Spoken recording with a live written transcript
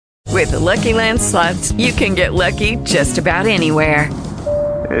With the Lucky Land Slots, you can get lucky just about anywhere.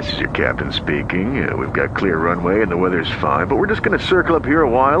 This is your captain speaking. We've got clear runway and the weather's fine, but we're just going to circle up here a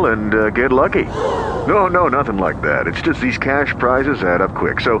while and get lucky. No, nothing like that. It's just these cash prizes add up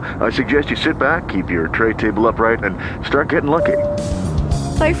quick. So I suggest you sit back, keep your tray table upright, and start getting lucky.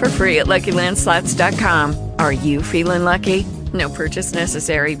 Play for free at LuckyLandSlots.com. Are you feeling lucky? No purchase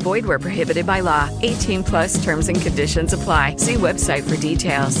necessary. Void where prohibited by law. 18 plus terms and conditions apply. See website for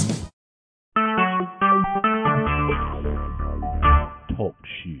details. Talk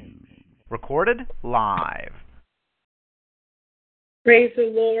shoes. Recorded live. Praise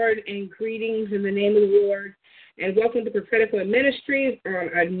the Lord and greetings in the name of the Lord. And welcome to Prophetic Ministries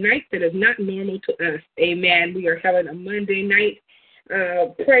on a night that is not normal to us. Amen. We are having a Monday night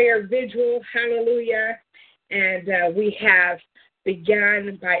prayer vigil. Hallelujah. And we have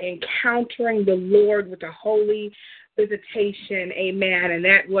begun by encountering the Lord with a holy visitation. Amen. And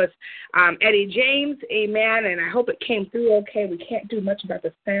that was Eddie James. Amen. And I hope it came through okay. We can't do much about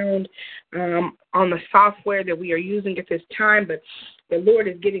the sound on the software that we are using at this time, but the Lord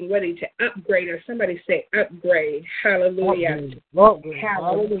is getting ready to upgrade us. Somebody say upgrade. Hallelujah.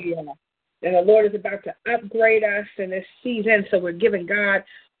 Hallelujah. And the Lord is about to upgrade us in this season, so we're giving God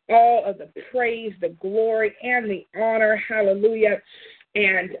all of the praise, the glory, and the honor. Hallelujah.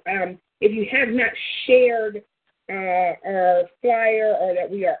 And if you have not shared our flyer or that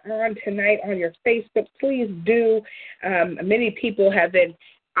we are on tonight on your Facebook, please do. Many people have been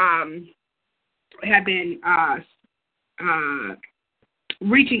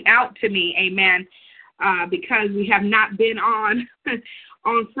reaching out to me, amen, because we have not been on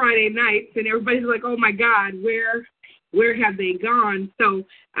on Friday nights, and everybody's like, oh my God, where have they gone? So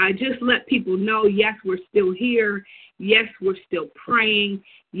just let people know, yes, we're still here. Yes, we're still praying.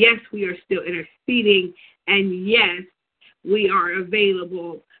 Yes, we are still interceding. And yes, we are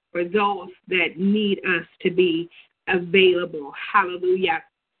available for those that need us to be available. Hallelujah.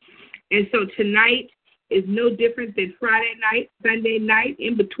 And so tonight is no different than Friday night, Sunday night,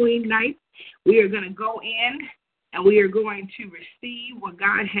 in between nights. We are going to go in and we are going to receive what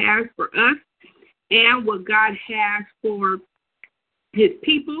God has for us and what God has for his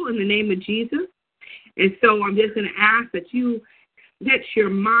people in the name of Jesus. And so I'm just going to ask that you set your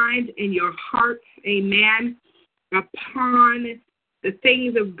mind and your hearts, amen, upon the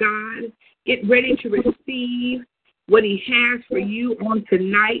things of God. Get ready to receive what he has for you on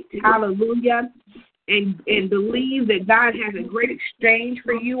tonight. Hallelujah. And believe that God has a great exchange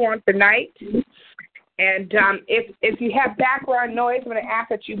for you on tonight. And if you have background noise, I'm going to ask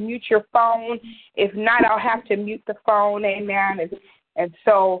that you mute your phone. If not, I'll have to mute the phone. Amen. And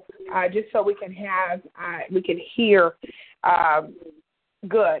so just so we can hear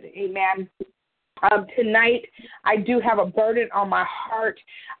good. Amen. Tonight, I do have a burden on my heart.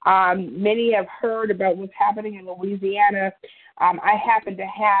 Many have heard about what's happening in Louisiana. I happen to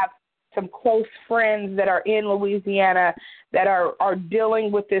have some close friends that are in Louisiana that are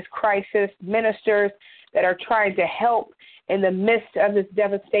dealing with this crisis, ministers that are trying to help in the midst of this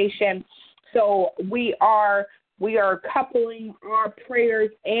devastation. So we are coupling our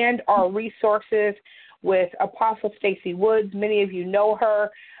prayers and our resources with Apostle Stacy Woods. Many of you know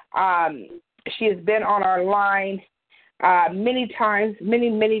her. She has been on our line many times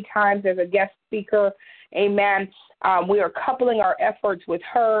as a guest speaker. Amen. We are coupling our efforts with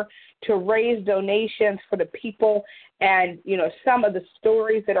her to raise donations for the people. And, some of the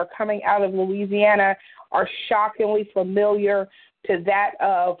stories that are coming out of Louisiana are shockingly familiar to that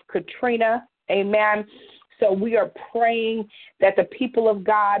of Katrina. Amen. So we are praying that the people of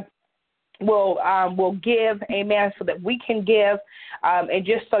God will give, amen, so that we can give. And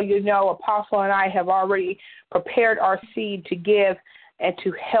just so you know, Apostle and I have already prepared our seed to give and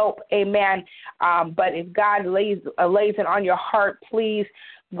to help, amen. But if God lays it on your heart, please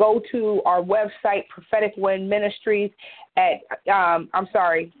go to our website, Prophetic Wind Ministries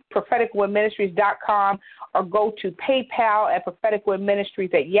propheticwindministries.com, or go to PayPal at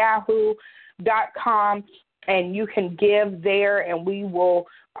propheticwindministries@yahoo.com, and you can give there, and we will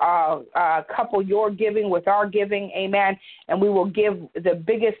couple your giving with our giving, amen, and we will give the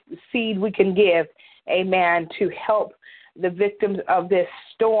biggest seed we can give, amen, to help the victims of this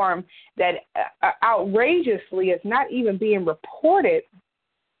storm that outrageously is not even being reported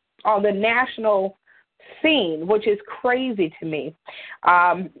on the national scene, which is crazy to me.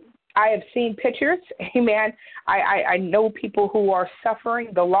 I have seen pictures, amen. I know people who are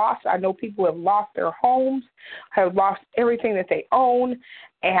suffering the loss. I know people who have lost their homes, have lost everything that they own,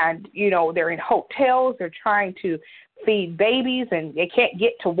 and, they're in hotels. They're trying to feed babies, and they can't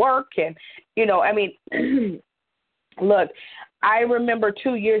get to work. And, look, I remember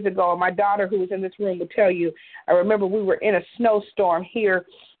 2 years ago, my daughter who was in this room will tell you, I remember we were in a snowstorm here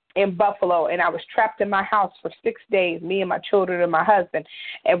in Buffalo, and I was trapped in my house for 6 days, me and my children and my husband.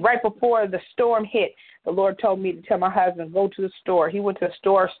 And right before the storm hit, the Lord told me to tell my husband, go to the store. He went to the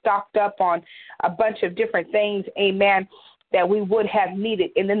store, stocked up on a bunch of different things, amen, that we would have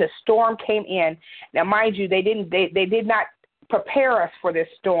needed. And then the storm came in. Now, mind you, they did not prepare us for this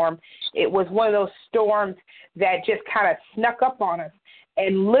storm. It was one of those storms that just kind of snuck up on us.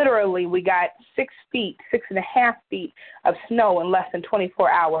 And literally, we got 6.5 feet of snow in less than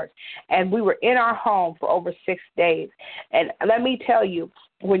 24 hours. And we were in our home for over 6 days. And let me tell you,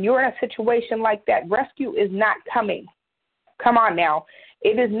 when you're in a situation like that, rescue is not coming. Come on now.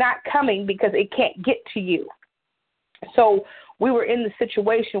 It is not coming because it can't get to you. So we were in the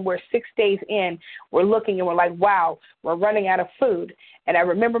situation where 6 days in, we're looking and we're like, wow, we're running out of food. And I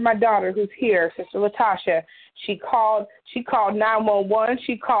remember my daughter who's here, Sister Latasha, she called 911,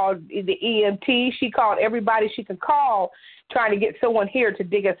 she called the EMT, she called everybody she could call trying to get someone here to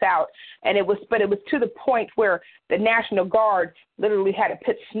dig us out. And it was to the point where the National Guard literally had to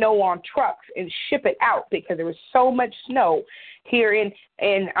put snow on trucks and ship it out because there was so much snow here in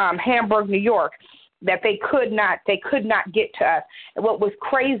Hamburg, New York, that they could not get to us. And what was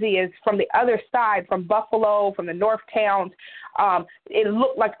crazy is from the other side, from Buffalo, from the north towns, it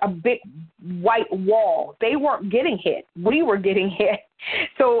looked like a big white wall. They weren't getting hit. We were getting hit.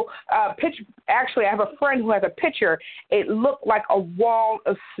 So actually, I have a friend who has a picture. It looked like a wall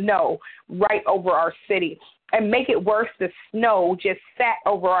of snow right over our city. And make it worse, the snow just sat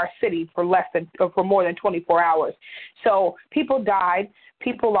over our city for more than 24 hours. So people died.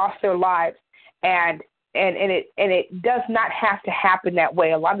 People lost their lives. And it does not have to happen that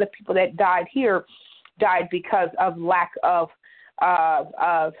way. A lot of the people that died here died because of lack of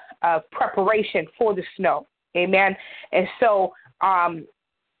preparation for the snow. Amen. And so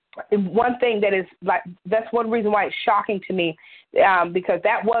one thing that's one reason why it's shocking to me, because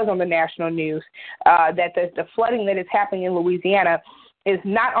that was on the national news, that the flooding that is happening in Louisiana is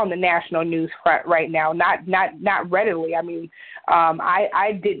not on the national news front right now, not readily. I mean,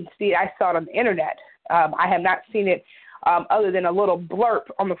 I didn't see it. I saw it on the internet. I have not seen it other than a little blurb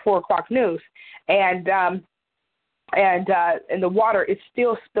on the 4 o'clock news. And the water is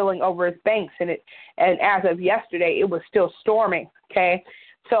still spilling over its banks, and as of yesterday, it was still storming. Okay,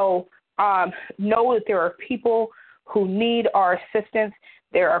 so know that there are people who need our assistance.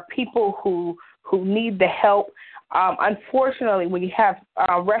 There are people who need the help. Unfortunately, when you have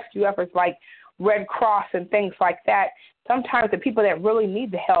rescue efforts like Red Cross and things like that, sometimes the people that really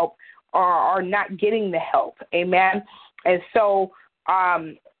need the help are not getting the help. Amen. And so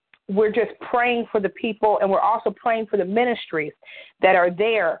we're just praying for the people, and we're also praying for the ministries that are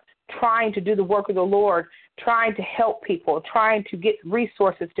there trying to do the work of the Lord, trying to help people, trying to get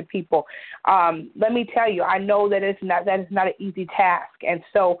resources to people. Let me tell you, I know that is not an easy task. And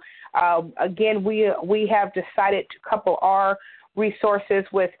so, again, we have decided to couple our resources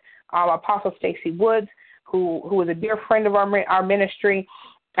with Apostle Stacy Woods, who is a dear friend of our ministry.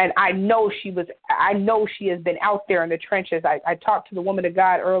 And I know she has been out there in the trenches. I talked to the woman of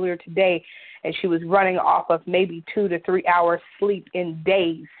God earlier today, and she was running off of maybe 2 to 3 hours sleep in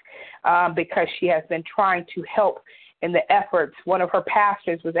days because she has been trying to help in the efforts. One of her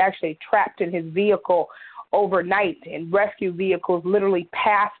pastors was actually trapped in his vehicle overnight, and rescue vehicles literally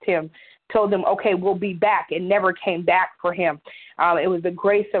passed him, told him, okay, we'll be back, and never came back for him. It was the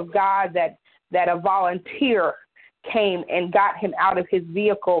grace of God that a volunteer came and got him out of his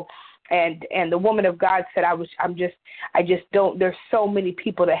vehicle, and the woman of God said, I just don't, there's so many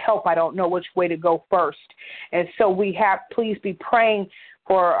people to help, I don't know which way to go first. And so please be praying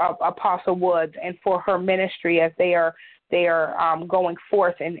for Apostle Woods and for her ministry as they are going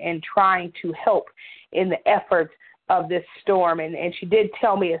forth and trying to help in the efforts of this storm. And she did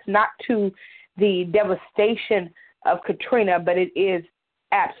tell me it's not to the devastation of Katrina, but it is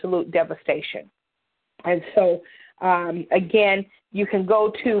absolute devastation. And so, again, you can go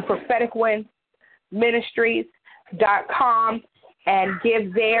to propheticwindministries.com and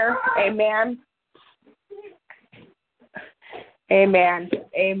give there. Amen. Amen.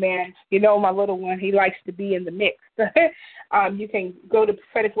 Amen. You know, my little one, he likes to be in the mix. You can go to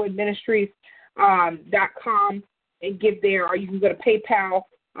propheticwindministries.com and give there, or you can go to PayPal,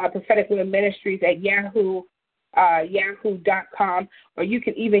 propheticwindministries at yahoo.com, or you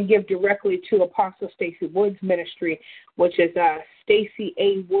can even give directly to Apostle Stacy Woods Ministry, which is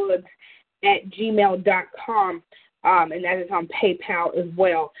stacyawoods@gmail.com. and that is on PayPal as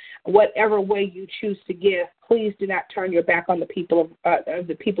well. Whatever way you choose to give, please do not turn your back on the people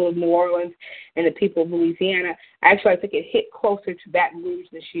of New Orleans and the people of Louisiana. Actually, I think it hit closer to Baton Rouge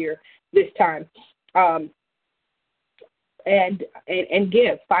this time. And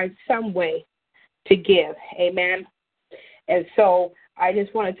give. Find some way to give. Amen. And so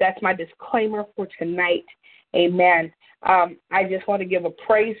that's my disclaimer for tonight. Amen. I just want to give a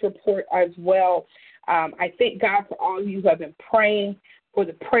praise report as well. I thank God for all of you who have been praying for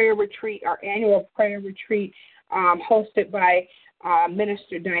the prayer retreat, our annual prayer retreat, hosted by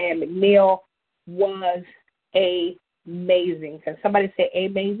Minister Diane McNeil, was amazing. Can somebody say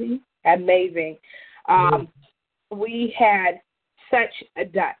amazing? Amazing. We had such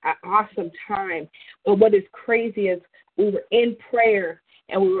an awesome time. But what is crazy is we were in prayer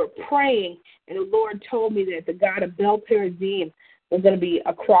and we were praying, and the Lord told me that the God of Bel Perazim was going to be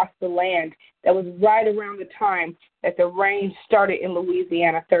across the land. That was right around the time that the rain started in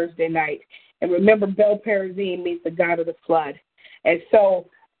Louisiana Thursday night. And remember, Bel Perazim means the God of the flood. And so,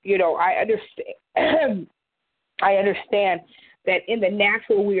 I understand that in the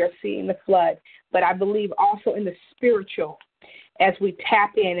natural we are seeing the flood, but I believe also in the spiritual, as we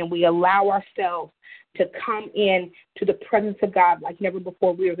tap in and we allow ourselves to come in to the presence of God like never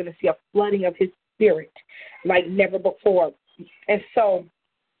before, we are going to see a flooding of his spirit like never before. And so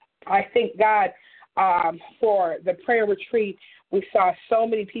I thank God for the prayer retreat. We saw so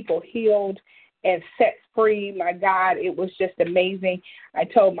many people healed and set free. My God, it was just amazing. I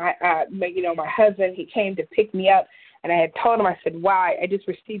told my husband, he came to pick me up, and I had told him, I said, wow, I just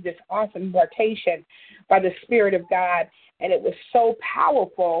received this awesome impartation by the Spirit of God, and it was so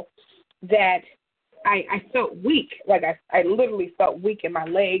powerful that I felt weak. Like I literally felt weak in my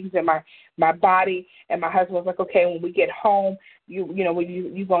legs and my body. And my husband was like, okay, when we get home, you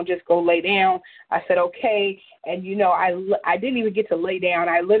gonna just go lay down. I said, okay. And I didn't even get to lay down.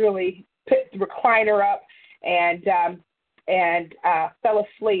 I literally put the recliner up and fell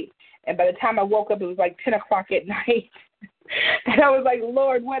asleep. And by the time I woke up, it was like 10 o'clock at night. And I was like,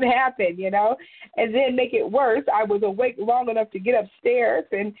 Lord, what happened, And then make it worse, I was awake long enough to get upstairs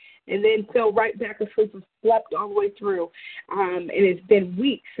and then fell right back asleep and slept all the way through. And it's been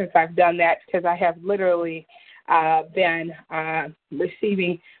weeks since I've done that because I have literally been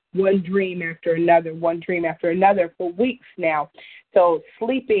receiving one dream after another for weeks now. So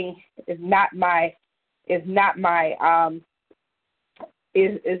sleeping is not my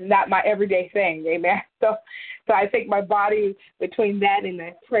everyday thing, amen. So I think my body, between that and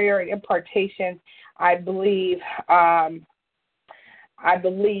the prayer and impartation, I believe that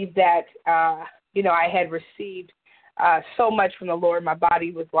I had received so much from the Lord. My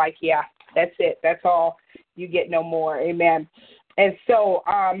body was like, yeah, that's it, that's all, you get no more, amen. And so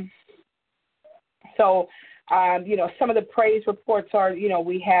some of the praise reports are,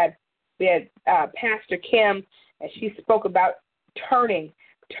 we had Pastor Kim, and she spoke about turning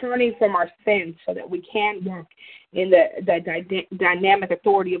from our sins so that we can walk in the dynamic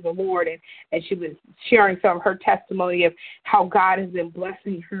authority of the Lord. And she was sharing some of her testimony of how God has been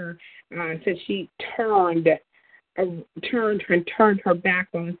blessing her since she turned her back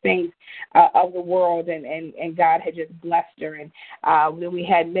on things of the world, and God had just blessed her. And then we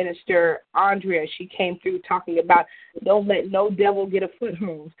had Minister Andrea. She came through talking about don't let no devil get a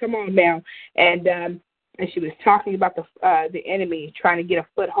foothold. Come on now. And she was talking about the enemy trying to get a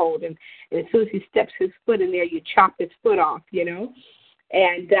foothold, and as soon as he steps his foot in there, you chop his foot off,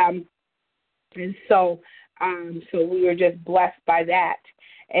 And so we were just blessed by that.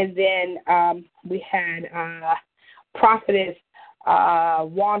 And then we had Prophetess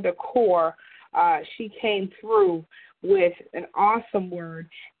Wanda Core. She came through with an awesome word,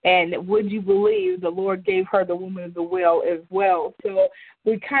 and would you believe the Lord gave her the woman of the will as well. So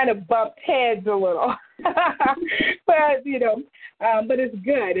we kind of bumped heads a little, but it's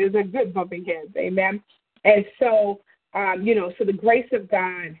good. It's a good bumping heads, amen. And so so the grace of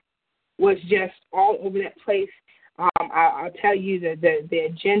God was just all over that place. I'll tell you the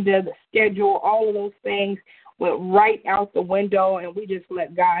agenda, the schedule, all of those things went right out the window, and we just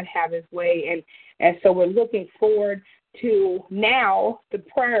let God have his way. And so we're looking forward to now the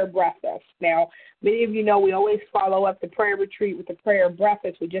prayer breakfast. Now, many of you know we always follow up the prayer retreat with the prayer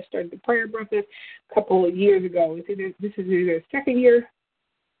breakfast. We just started the prayer breakfast a couple of years ago. This is either the second year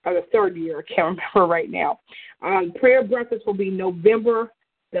or the third year. I can't remember right now. Prayer breakfast will be November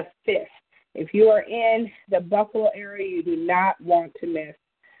the 5th. If you are in the Buffalo area, you do not want to miss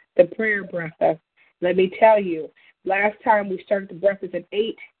the prayer breakfast. Let me tell you, last time we started the breakfast at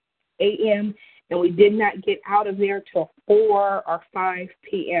 8 a.m., and we did not get out of there till 4 or 5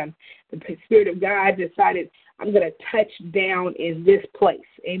 p.m. The Spirit of God decided, I'm going to touch down in this place.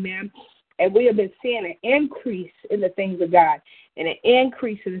 Amen. And we have been seeing an increase in the things of God and an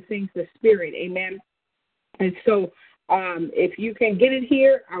increase in the things of the Spirit. Amen. And so if you can get it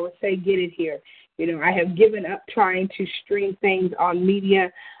here, I would say get it here. I have given up trying to stream things on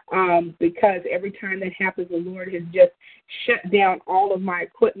media because every time that happens, the Lord has just shut down all of my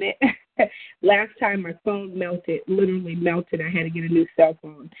equipment. Last time my phone literally melted. I had to get a new cell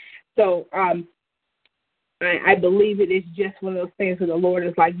phone. So I believe it is just one of those things where the Lord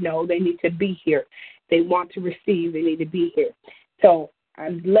is like, no, they need to be here. They want to receive. They need to be here. So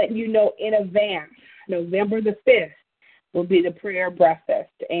I'm letting you know in advance, November the 5th will be the prayer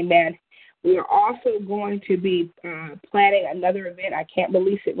breakfast. Amen. We are also going to be planning another event. I can't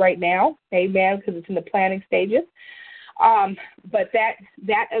release it right now, amen, because it's in the planning stages. But that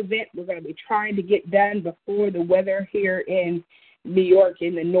event we're going to be trying to get done before the weather here in New York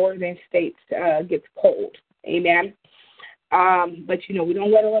in the northern states gets cold, amen. But, we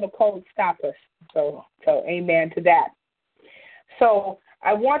don't let a little cold stop us. So amen to that. So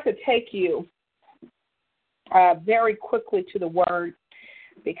I want to take you very quickly to the Word,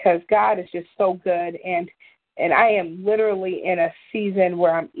 because God is just so good, and I am literally in a season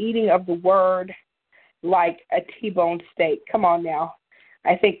where I'm eating of the Word like a T-bone steak. Come on now.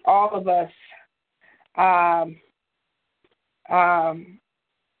 I think all of us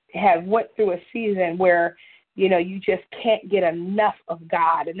have went through a season where, you just can't get enough of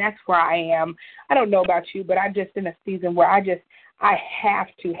God, and that's where I am. I don't know about you, but I'm just in a season where I have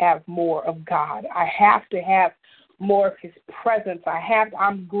to have more of God. I have to have more of His presence.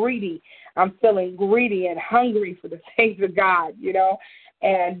 I'm greedy. I'm feeling greedy and hungry for the things of God,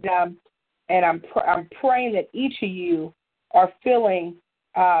 and I'm praying that each of you are feeling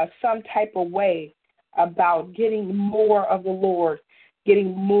some type of way about getting more of the Lord,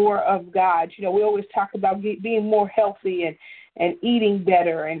 getting more of God. We always talk about being more healthy and eating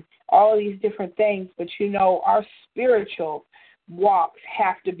better and all of these different things, but our spiritual walks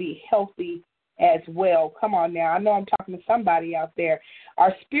have to be healthy as well. Come on now. I know I'm talking to somebody out there.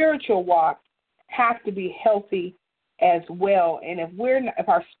 Our spiritual walks have to be healthy as well. And if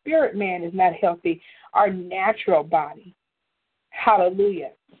our spirit man is not healthy, our natural body,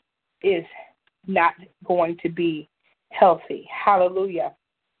 hallelujah, is not going to be healthy. Hallelujah.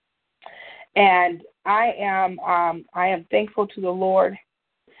 And I am thankful to the Lord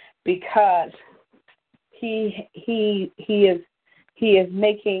because He is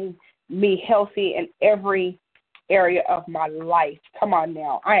making me healthy in every area of my life. Come on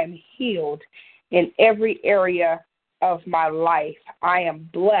now. I am healed in every area of my life. I am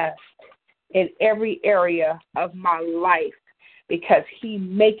blessed in every area of my life because He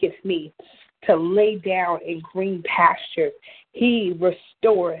maketh me to lay down in green pastures. He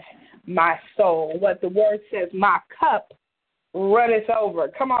restoreth my soul. What the Word says, my cup runneth over.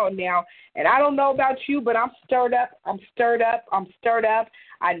 Come on now. And I don't know about you, but I'm stirred up. I'm stirred up. I'm stirred up.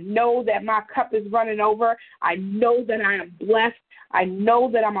 I know that my cup is running over. I know that I am blessed. I know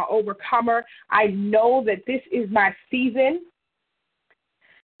that I'm an overcomer. I know that this is my season,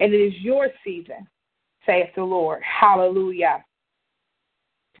 and it is your season, saith the Lord. Hallelujah.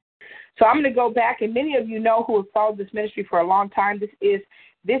 So I'm going to go back, and many of you know who have followed this ministry for a long time.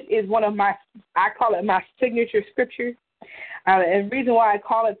 This is one of my, I call it my signature scriptures. And the reason why I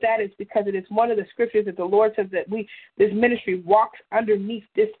call it that is because it is one of the scriptures that the Lord says that this ministry walks underneath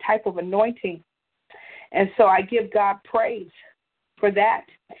this type of anointing. And so I give God praise for that.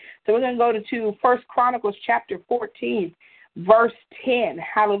 So we're going to go to 1 Chronicles chapter 14, verse 10.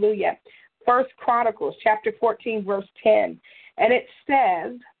 Hallelujah. 1 Chronicles chapter 14, verse 10. And it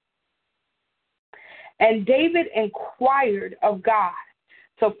says, and David inquired of God.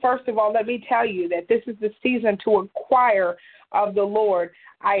 So first of all, let me tell you that this is the season to inquire of the Lord.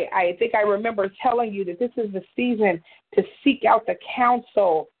 I think I remember telling you that this is the season to seek out the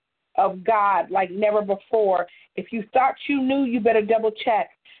counsel of God like never before. If you thought you knew, you better double check,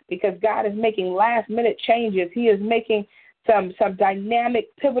 because God is making last-minute changes. He is making some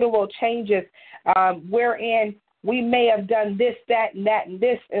dynamic, pivotal changes wherein we may have done this, that, and that, and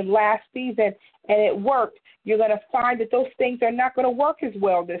this in last season, and it worked. You're going to find that those things are not going to work as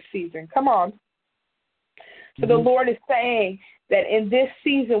well this season. Come on. So the Lord is saying that in this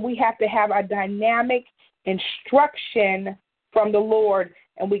season we have to have a dynamic instruction from the Lord,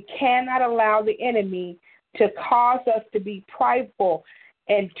 and we cannot allow the enemy to cause us to be prideful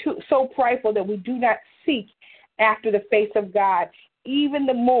and so prideful that we do not seek after the face of God. Even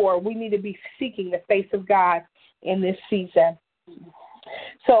the more we need to be seeking the face of God in this season.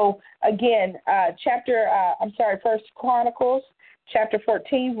 So, again, First Chronicles, chapter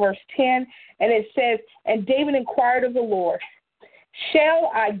 14, verse 10, and it says, and David inquired of the Lord,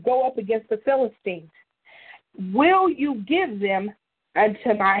 shall I go up against the Philistines? Will you give them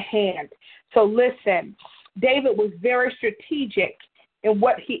unto my hand? So listen, David was very strategic in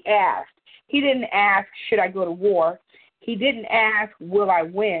what he asked. He didn't ask, should I go to war? He didn't ask, will I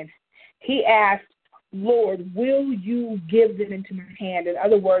win? He asked, Lord, will you give them into my hand? In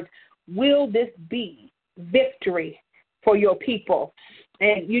other words, will this be victory for your people?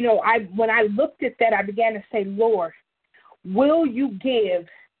 And, when I looked at that, I began to say, Lord, will you give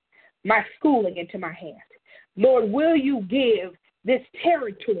my schooling into my hand? Lord, will you give this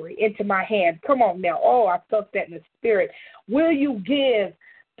territory into my hand? Come on now. Oh, I felt that in the spirit. Will you give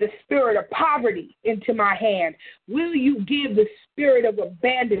the spirit of poverty into my hand? Will you give the spirit of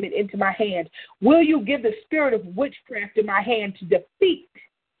abandonment into my hand? Will you give the spirit of witchcraft in my hand to defeat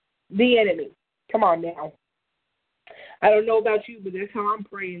the enemy? Come on now. I don't know about you, but that's how I'm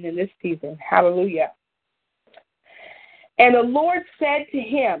praying in this season. Hallelujah. And the Lord said to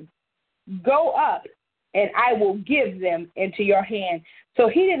him, go up, and I will give them into your hand. So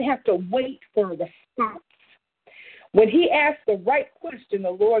he didn't have to wait for a response. When he asked the right question, the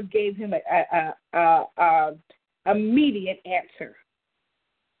Lord gave him an immediate answer.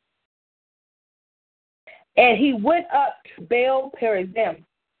 And he went up to Baal Perazim,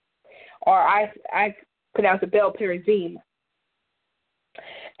 or I pronounce it Baal Perazim.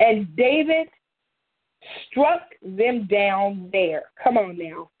 And David struck them down there. Come on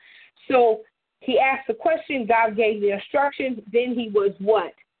now. So he asked the question, God gave the instructions, then he was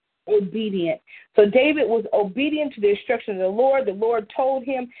what? Obedient. So David was obedient to the instructions of the Lord. The Lord told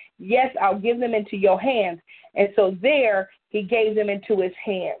him, yes, I'll give them into your hands. And so there he gave them into his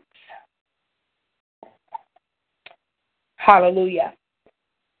hands. Hallelujah.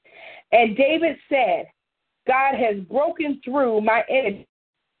 And David said, God has broken through my enemy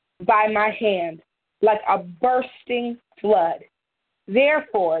by my hand like a bursting flood.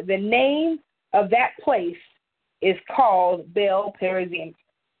 Therefore, the name of that place is called Baal Perazim.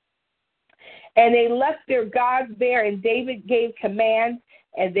 And they left their gods there, and David gave command,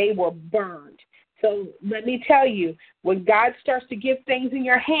 and they were burned. So let me tell you, when God starts to give things in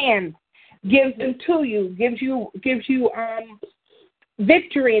your hand, gives them to you, gives you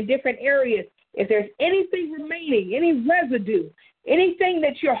victory in different areas, if there's anything remaining, any residue, anything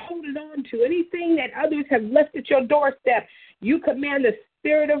that you're holding on to, anything that others have left at your doorstep, you command the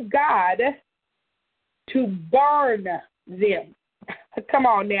Spirit of God to burn them. Come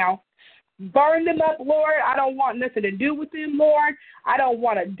on now. Burn them up, Lord. I don't want nothing to do with them, Lord. I don't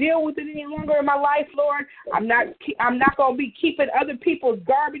want to deal with it any longer in my life, Lord. I'm not going to be keeping other people's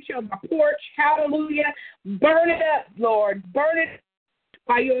garbage on my porch. Hallelujah. Burn it up, Lord. Burn it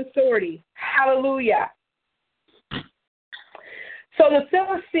by your authority. Hallelujah. So the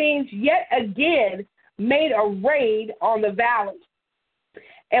Philistines yet again made a raid on the valley.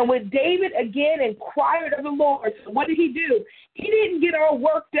 And when David again inquired of the Lord, so what did he do? He didn't get all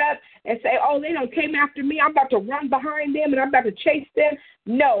worked up and say, oh, they done came after me. I'm about to run behind them and I'm about to chase them.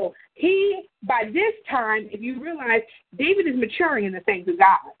 No, by this time, if you realize, David is maturing in the things of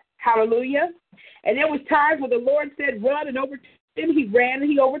God. Hallelujah. And there was times where the Lord said, run, and overtook him. He ran and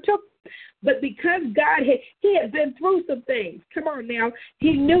he overtook him. But because God had been through some things, come on now,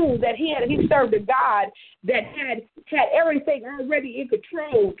 he knew that he served a God that had everything already in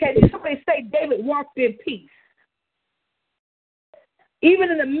control. Can somebody say David walked in peace?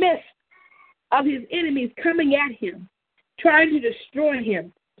 Even in the midst of his enemies coming at him, trying to destroy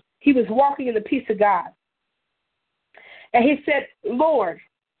him, he was walking in the peace of God. And he said,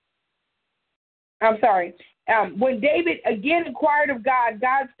 when David again inquired of God,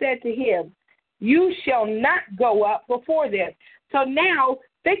 God said to him, you shall not go up before them. So now,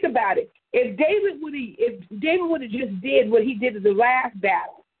 think about it. If David would have just did what he did in the last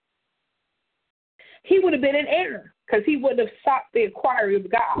battle, he would have been in error because he wouldn't have sought the inquiry of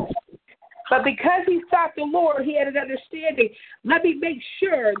God. But because he sought the Lord, he had an understanding. Let me make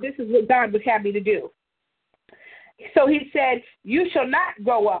sure this is what God would have me to do. So he said, you shall not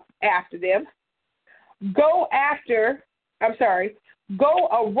go up after them. Go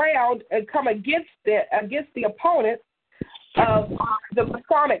around and come against the opponents of the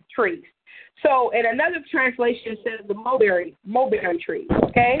balsamic trees. So in another translation, it says the mulberry trees,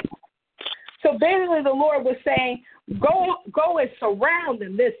 okay? So basically the Lord was saying, go and surround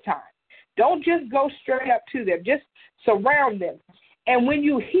them this time. Don't just go straight up to them. Just surround them. And when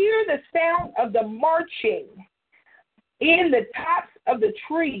you hear the sound of the marching in the tops of the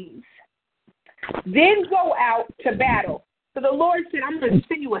trees, then go out to battle. So the Lord said, I'm going to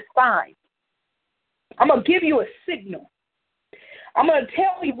send you a sign. I'm going to give you a signal. I'm going to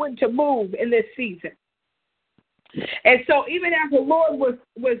tell you when to move in this season. And so even as the Lord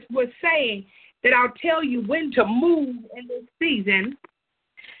was saying that I'll tell you when to move in this season,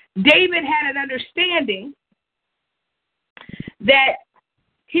 David had an understanding that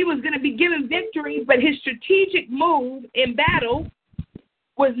he was going to be given victory, but his strategic move in battle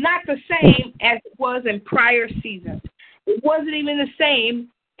was not the same as it was in prior seasons. It wasn't even the same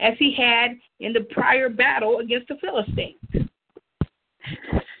as he had in the prior battle against the Philistines.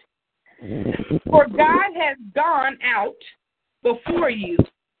 For God has gone out before you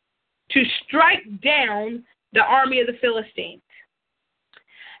to strike down the army of the Philistines.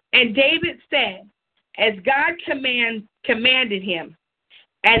 And David said, as God commanded him,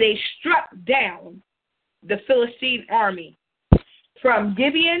 and they struck down the Philistine army from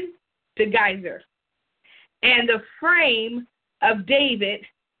Gibeon to Gezer. And the fame of David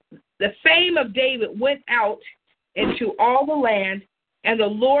went out into all the land, and the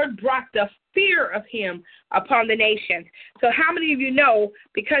Lord brought the fear of him upon the nations. So how many of you know,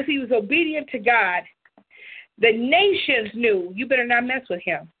 because he was obedient to God, the nations knew, you better not mess with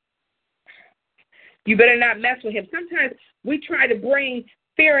him. You better not mess with him. Sometimes we try to bring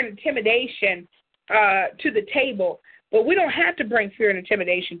fear and intimidation to the table, but we don't have to bring fear and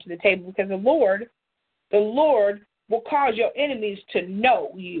intimidation to the table, because the Lord will cause your enemies to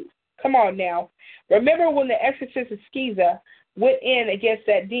know you. Come on now. Remember when the exorcist of Skeeza went in against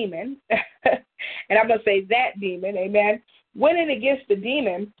that demon, and I'm going to say that demon, amen, went in against the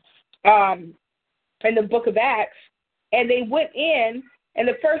demon in the book of Acts, and they went in, and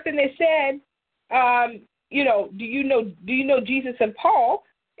the first thing they said, do you know Jesus and Paul?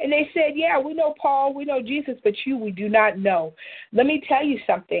 And they said, yeah, we know Paul, we know Jesus, but you we do not know. Let me tell you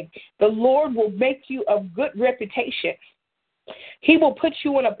something. The Lord will make you of good reputation. He will put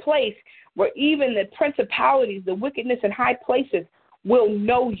you in a place where even the principalities, the wickedness in high places will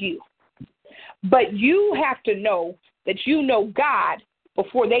know you. But you have to know that you know God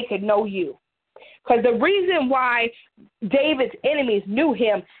before they could know you. Because the reason why David's enemies knew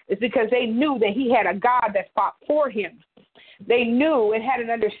him is because they knew that he had a God that fought for him. They knew and had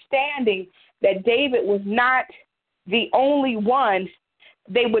an understanding that David was not the only one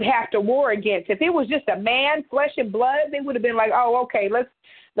they would have to war against. If it was just a man, flesh and blood, they would have been like, oh, okay, let's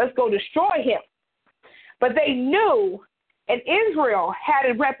go destroy him. But they knew, and Israel had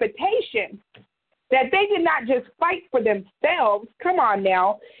a reputation that they did not just fight for themselves. Come on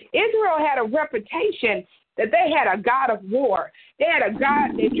now. Israel had a reputation that they had a God of war. They had a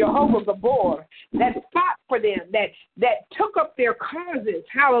God named Jehovah Gabor that fought for them, that took up their causes.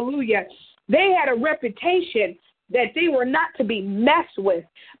 Hallelujah. They had a reputation that they were not to be messed with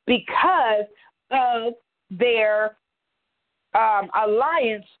because of their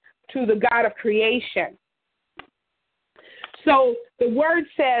alliance to the God of creation. So the word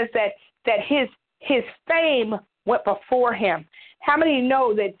says that his fame went before him. How many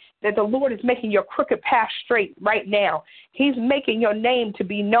know that the Lord is making your crooked path straight right now? He's making your name to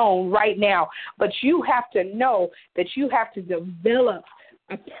be known right now. But you have to know that you have to develop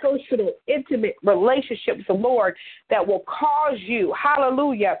a personal, intimate relationship with the Lord that will cause you,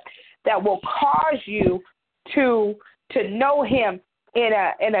 hallelujah, that will cause you to know him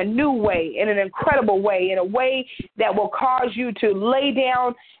in a new way, in an incredible way, in a way that will cause you to lay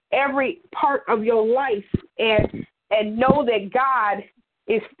down every part of your life and know that God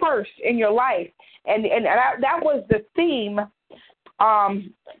is first in your life. And that was the theme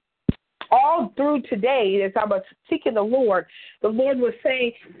all through today as I was seeking the Lord. The Lord was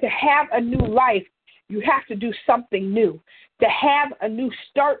saying to have a new life, you have to do something new. To have a new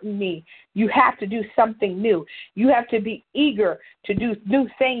start in me, you have to do something new. You have to be eager to do new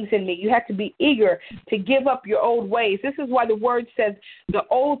things in me. You have to be eager to give up your old ways. This is why the word says the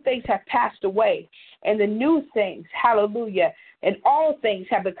old things have passed away and the new things, hallelujah, and all things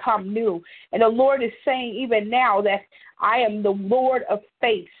have become new. And the Lord is saying even now that I am the Lord of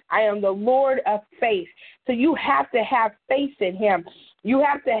faith. I am the Lord of faith. So you have to have faith in him. You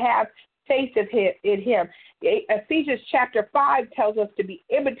have to have faith in him. Ephesians chapter 5 tells us to be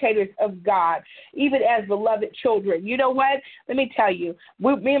imitators of God, even as beloved children. You know what? Let me tell you,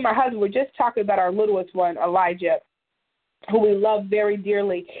 me and my husband were just talking about our littlest one, Elijah, who we love very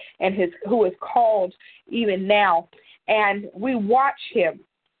dearly and who is called even now. And we watch him,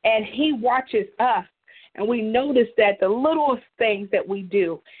 and he watches us, and we notice that the littlest things that we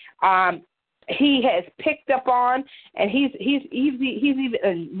do, he has picked up on, and he's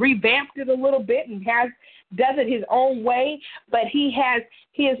even revamped it a little bit and has does it his own way, but he has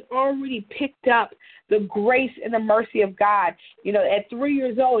already picked up the grace and the mercy of God. You know, at 3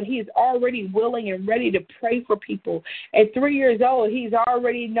 years old, he is already willing and ready to pray for people. At 3 years old, he's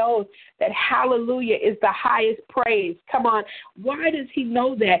already knows that hallelujah is the highest praise. Come on. Why does he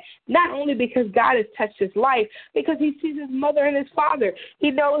know that? Not only because God has touched his life, because he sees his mother and his father.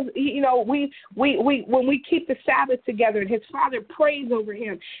 He knows, you know, we when we keep the Sabbath together and his father prays over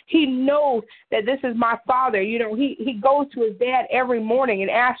him, he knows that this is my father. You know, he goes to his dad every morning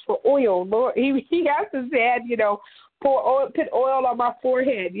and asks for oil. Lord, he asks his dad, you know, put oil on my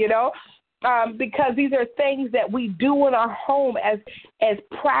forehead, you know, because these are things that we do in our home as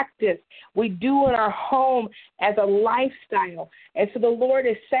practice. We do in our home as a lifestyle. And so the Lord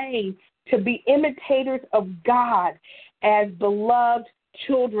is saying to be imitators of God as beloved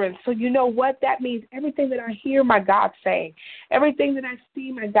children. So you know what that means? Everything that I hear my God saying, everything that I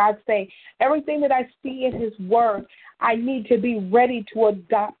see my God saying, everything that I see in his word, I need to be ready to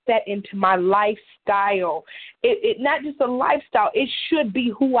adopt that into my lifestyle. It not just a lifestyle, it should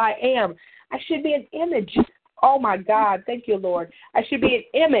be who I am. I should be an image. Oh my God, thank you, Lord. I should be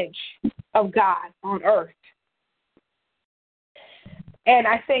an image of God on earth. And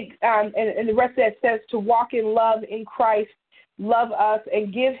I think, and the rest of that says to walk in love in Christ, love us,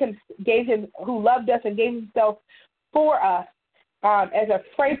 and gave him, who loved us and gave himself for us as a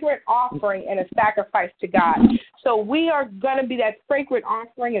fragrant offering and a sacrifice to God. So we are going to be that fragrant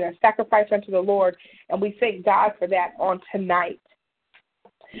offering and a sacrifice unto the Lord, and we thank God for that on tonight.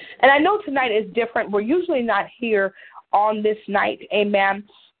 And I know tonight is different. We're usually not here on this night, amen,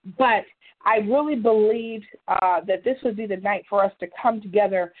 but I really believed that this would be the night for us to come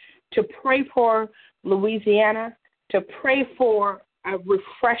together to pray for Louisiana, to pray for a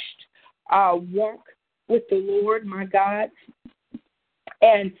refreshed walk with the Lord, my God,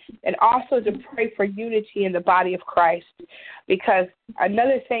 and also to pray for unity in the body of Christ. Because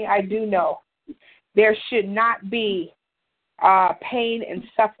another thing I do know, there should not be pain and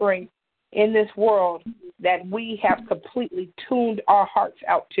suffering in this world that we have completely tuned our hearts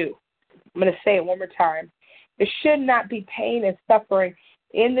out to. I'm going to say it one more time. There should not be pain and suffering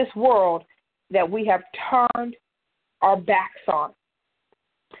in this world that we have turned our backs on.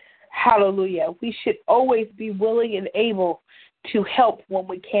 Hallelujah. We should always be willing and able to help when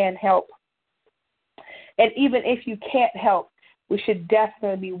we can help. And even if you can't help, we should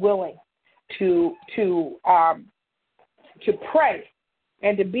definitely be willing to pray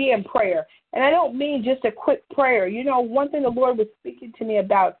and to be in prayer. And I don't mean just a quick prayer. You know, one thing the Lord was speaking to me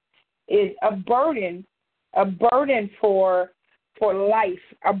about is a burden for life,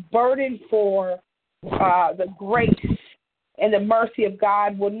 a burden for the grace and the mercy of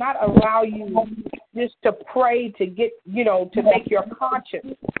God will not allow you just to pray to get, you know, to make your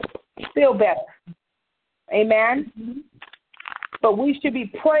conscience feel better. Amen? But we should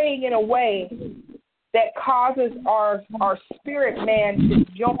be praying in a way that causes our spirit man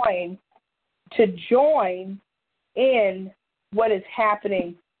to join in what is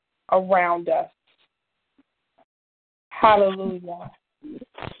happening around us. Hallelujah.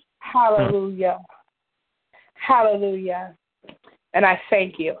 Hallelujah. Hallelujah. And I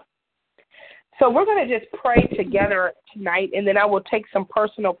thank you. So we're going to just pray together tonight, and then I will take some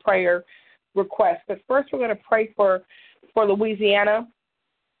personal prayer requests. But first we're going to pray for Louisiana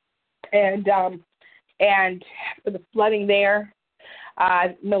and for the flooding there.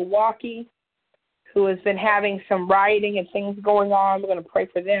 Milwaukee, who has been having some rioting and things going on. We're going to pray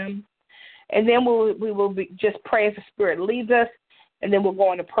for them. And then we will just pray as the Spirit leads us, and then we'll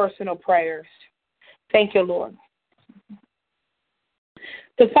go into personal prayers. Thank you, Lord.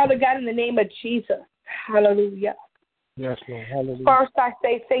 So, Father God, in the name of Jesus, hallelujah. Yes, Lord, hallelujah. First, I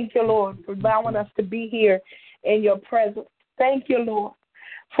say thank you, Lord, for allowing us to be here in your presence. Thank you, Lord,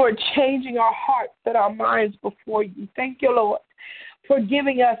 for changing our hearts and our minds before you. Thank you, Lord, for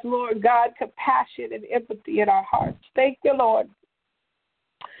giving us, Lord God, compassion and empathy in our hearts. Thank you, Lord,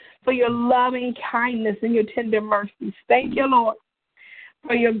 for your loving kindness and your tender mercies. Thank you, Lord,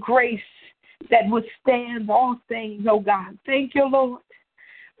 for your grace that withstands all things, oh God. Thank you, Lord,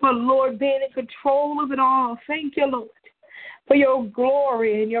 for, Lord, being in control of it all. Thank you, Lord, for your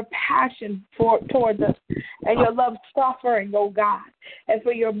glory and your passion towards us and your love suffering, oh God, and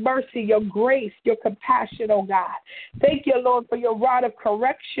for your mercy, your grace, your compassion, oh God. Thank you, Lord, for your rod of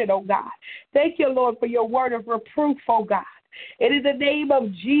correction, oh God. Thank you, Lord, for your word of reproof, oh God. And in the name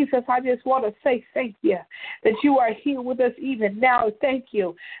of Jesus, I just want to say thank you that you are here with us even now. Thank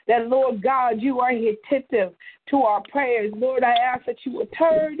you that, Lord God, you are attentive to our prayers. Lord, I ask that you would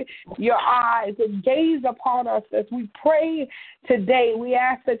turn your eyes and gaze upon us as we pray today. We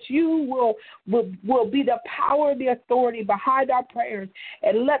ask that you will be the power and the authority behind our prayers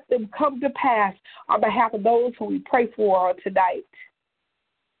and let them come to pass on behalf of those who we pray for tonight.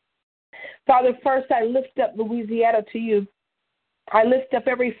 Father, first I lift up Louisiana to you. I lift up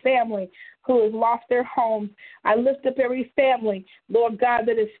every family who has lost their homes. I lift up every family, Lord God,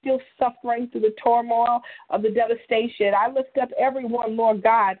 that is still suffering through the turmoil of the devastation. I lift up everyone, Lord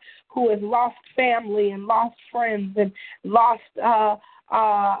God, who has lost family and lost friends and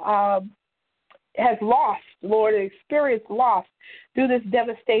has lost, Lord, and experienced loss through this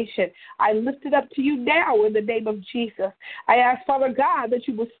devastation. I lift it up to you now in the name of Jesus. I ask, Father God, that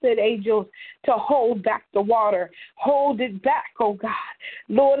you will send angels to hold back the water. Hold it back, oh God.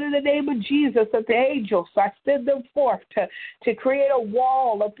 Lord, in the name of Jesus, that the angels, I send them forth to create a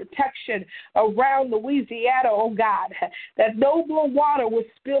wall of protection around Louisiana, oh God, that no more water will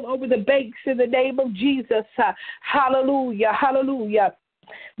spill over the banks in the name of Jesus. Hallelujah, hallelujah.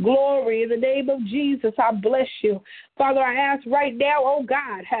 Glory in the name of Jesus. I bless you. Father, I ask right now, oh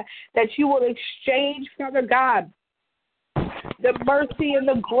God, that you will exchange, Father God, the mercy and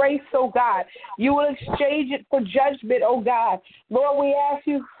the grace, oh God. You will exchange it for judgment, oh God. Lord, we ask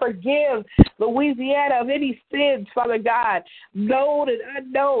you to forgive Louisiana of any sins, Father God, known and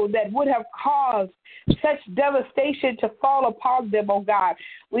unknown, that would have caused such devastation to fall upon them, oh God.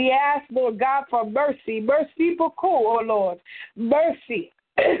 We ask, Lord God, for mercy. Mercy, oh Lord. Mercy.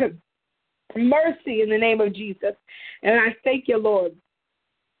 Mercy in the name of Jesus. And I thank you, Lord.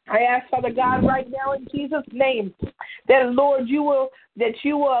 I ask, Father God, right now in Jesus' name, that, Lord, you will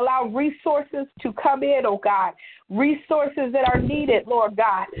allow resources to come in, oh God. Resources that are needed, Lord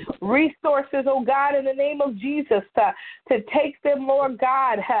God. Resources, oh God, in the name of Jesus, to take them, Lord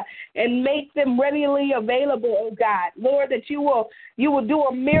God, and make them readily available, oh God. Lord, that you will do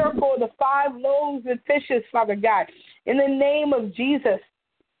a miracle of the 5 loaves and fishes, Father God, in the name of Jesus.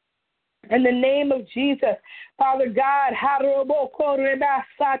 In the name of Jesus, Father God,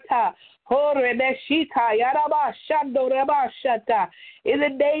 in the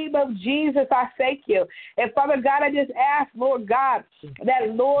name of Jesus, I thank you. And Father God, I just ask, Lord God,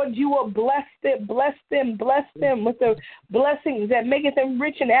 that, Lord, you will bless them with the blessings that maketh them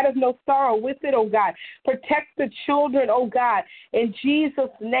rich and addeth no sorrow with it, oh God. Protect the children, oh God. In Jesus'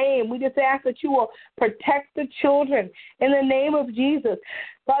 name, we just ask that you will protect the children in the name of Jesus.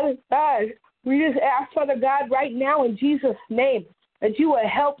 Father God, we just ask, Father God, right now in Jesus' name, that you will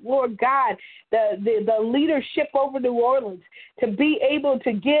help, Lord God, the leadership over New Orleans to be able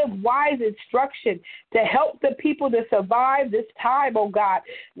to give wise instruction to help the people to survive this time, oh God.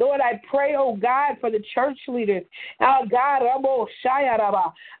 Lord, I pray, oh God, for the church leaders. Oh God,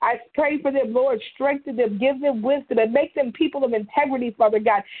 I pray for them, Lord, strengthen them, give them wisdom, and make them people of integrity, Father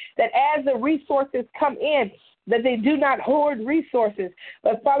God, that as the resources come in, that they do not hoard resources,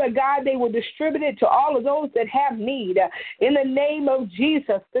 but, Father God, they will distribute it to all of those that have need. In the name of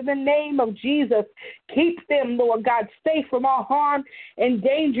Jesus, in the name of Jesus, keep them, Lord God, safe from all harm and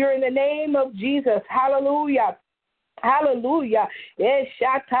danger in the name of Jesus. Hallelujah. Hallelujah. In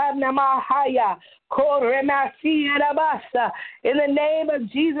the name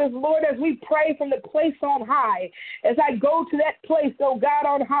of Jesus, Lord, as we pray from the place on high, as I go to that place, oh God,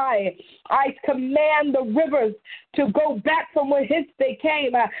 on high, I command the rivers to go back from whence they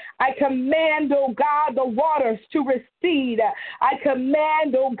came. I command, oh God, the waters to recede. I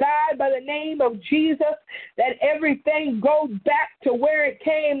command, oh God, by the name of Jesus, that everything goes back to where it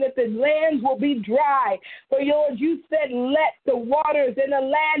came, that the lands will be dry. For Lord, you said, let the waters and the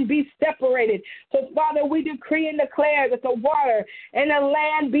land be separated. So, Father, we decree and declare that the water and the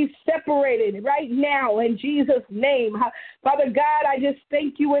land be separated right now in Jesus' name. Father God, I just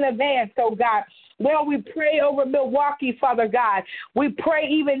thank you in advance, oh God. Well, we pray over Milwaukee, Father God. We pray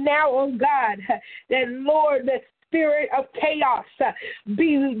even now, oh God, that, Lord, that spirit of chaos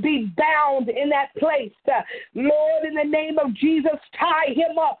be bound in that place. Lord, in the name of Jesus, tie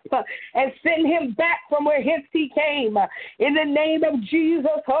him up and send him back from where hence he came. In the name of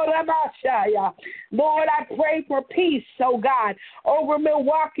Jesus, Lord, I pray for peace, oh God, over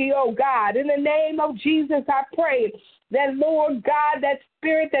Milwaukee, oh God. In the name of Jesus, I pray that, Lord God, that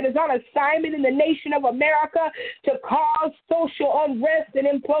spirit that is on assignment in the nation of America to cause social unrest and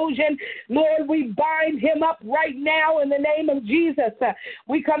implosion, Lord, we bind him up right now in the name of Jesus.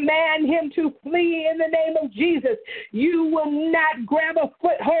 We command him to flee in the name of Jesus. You will not grab a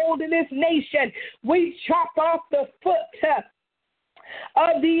foothold in this nation. We chop off the foot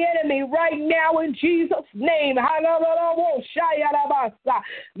of the enemy right now in Jesus' name.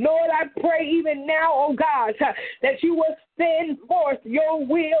 Lord, I pray even now, oh God, that you will send forth your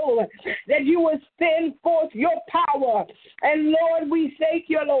will, that you will send forth your power. And Lord, we thank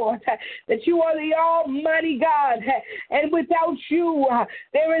you, Lord, that you are the almighty God, and without you,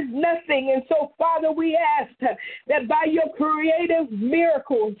 there is nothing. And so, Father, we ask that by your creative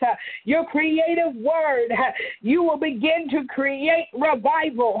miracles, your creative word, you will begin to create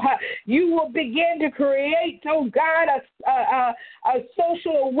revival. You will begin to create, oh God, a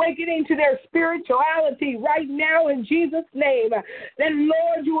social awakening to their spirituality right now in Jesus' name. Then,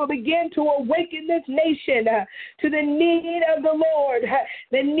 Lord, you will begin to awaken this nation to the need of the Lord,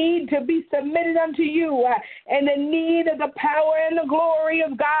 the need to be submitted unto you, and the need of the power and the glory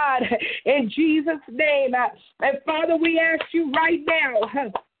of God in Jesus' name. And Father, we ask you right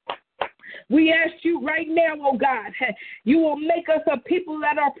now, oh God, you will make us a people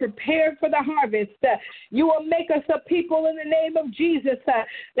that are prepared for the harvest. You will make us a people in the name of Jesus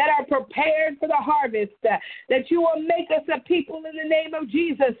that are prepared for the harvest. That you will make us a people in the name of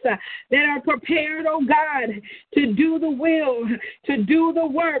Jesus that are prepared, oh God, to do the will, to do the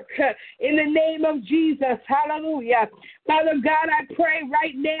work in the name of Jesus. Hallelujah. Father God, I pray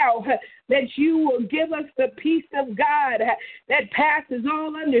right now that you will give us the peace of God that passes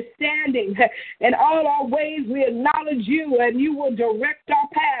all understanding. In all our ways we acknowledge you, and you will direct our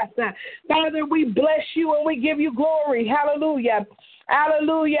path. Father, we bless you and we give you glory. Hallelujah.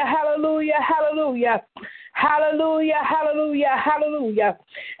 Hallelujah, hallelujah, hallelujah. Hallelujah, hallelujah, hallelujah.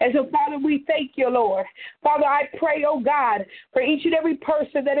 And so, Father, we thank you, Lord. Father, I pray, oh God, for each and every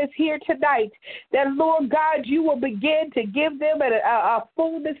person that is here tonight, that, Lord God, you will begin to give them a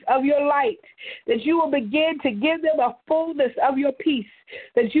fullness of your light, that you will begin to give them a fullness of your peace,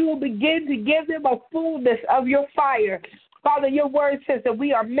 that you will begin to give them a fullness of your fire. Father, your word says that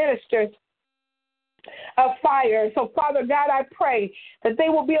we are ministers of fire. So, Father God, I pray that they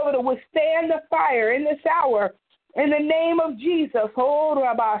will be able to withstand the fire in this hour. In the name of Jesus.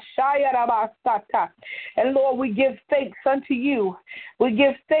 And Lord, we give thanks unto you. We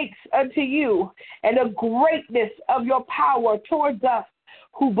give thanks unto you and the greatness of your power towards us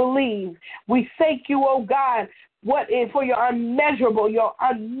who believe. We thank you, oh God, for your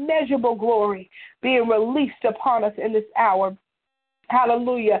unmeasurable glory being released upon us in this hour.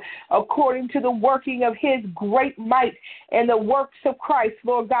 Hallelujah. According to the working of his great might and the works of Christ,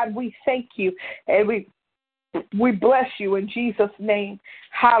 Lord God, we thank you and we bless you in Jesus' name.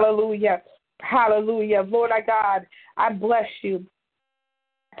 Hallelujah. Hallelujah. Lord our God, I bless you.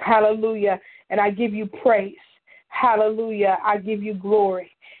 Hallelujah. And I give you praise. Hallelujah. I give you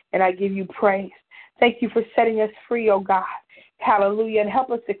glory and I give you praise. Thank you for setting us free, oh God. Hallelujah. And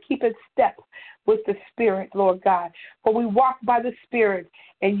help us to keep in step with the Spirit, Lord God. For we walk by the Spirit,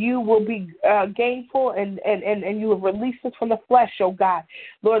 and you will be gainful, and you will release us from the flesh, oh God.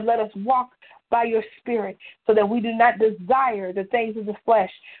 Lord, let us walk by your Spirit so that we do not desire the things of the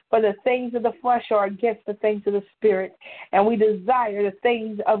flesh, for the things of the flesh are against the things of the Spirit, and we desire the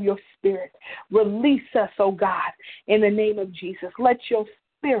things of your Spirit. Release us, oh God, in the name of Jesus. Let your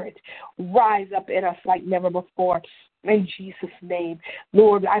Spirit rise up in us like never before. In Jesus' name,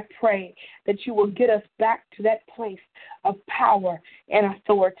 Lord, I pray that you will get us back to that place of power and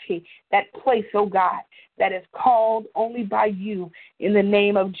authority, that place, oh God, that is called only by you in the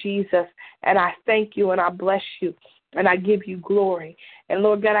name of Jesus. And I thank you and I bless you and I give you glory. And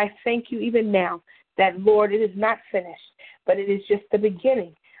Lord God, I thank you even now that, Lord, it is not finished, but it is just the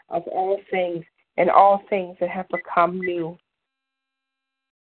beginning of all things and all things that have become new.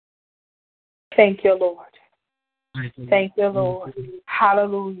 Thank you, Lord. Thank you, Lord.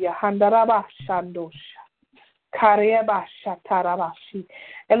 Hallelujah. And Lord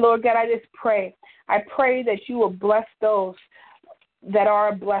God, I just pray. I pray that you will bless those that are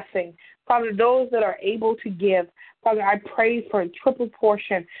a blessing. Father, those that are able to give. Father, I pray for a triple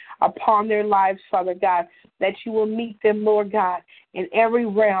portion upon their lives, Father God, that you will meet them, Lord God, in every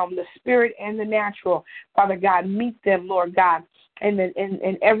realm, the spirit and the natural. Father God, meet them, Lord God, and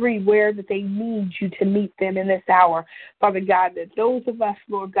everywhere that they need you to meet them in this hour. Father God, that those of us,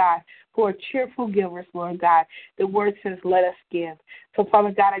 Lord God, who are cheerful givers, Lord God, the word says, let us give. So,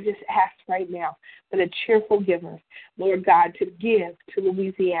 Father God, I just ask right now for the cheerful givers, Lord God, to give to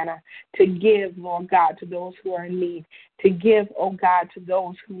Louisiana, to give, Lord God, to those who are in need, to give, oh God, to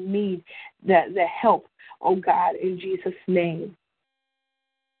those who need the help, oh God, in Jesus' name.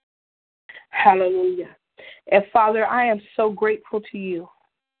 Hallelujah. And Father, I am so grateful to you.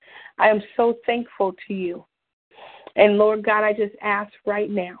 I am so thankful to you. And Lord God, I just ask right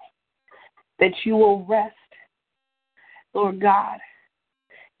now that you will rest, Lord God,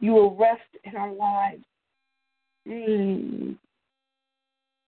 you will rest in our lives.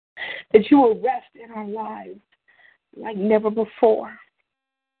 That you will rest in our lives like never before.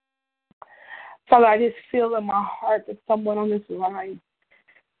 Father, I just feel in my heart that someone on this line,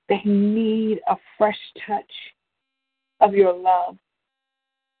 they need a fresh touch of your love.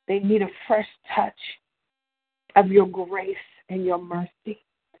 They need a fresh touch of your grace and your mercy.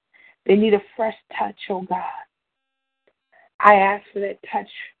 They need a fresh touch, oh God. I ask for that touch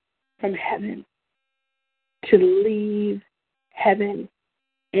from heaven to leave heaven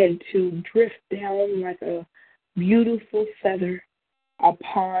and to drift down like a beautiful feather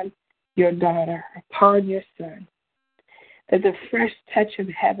upon your daughter, upon your son. That the fresh touch of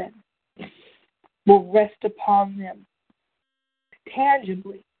heaven will rest upon them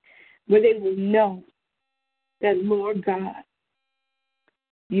tangibly, where they will know that, Lord God,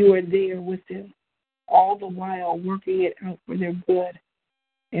 you are there with them, all the while working it out for their good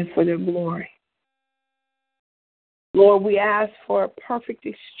and for their glory. Lord, we ask for a perfect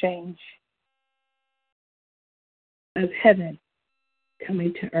exchange of heaven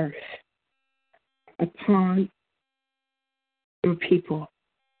coming to earth upon your people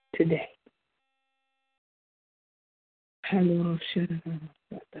today.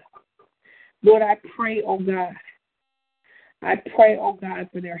 Lord, I pray, oh God. I pray, oh God,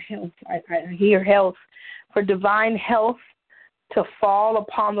 for their health. I hear health, for divine health to fall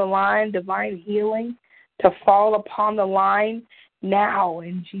upon the line, divine healing to fall upon the line now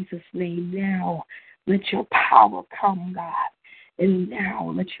in Jesus' name. Now, let your power come, God. And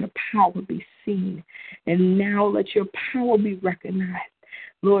now let your power be seen. And now let your power be recognized.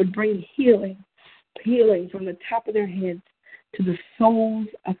 Lord, bring healing from the top of their heads to the soles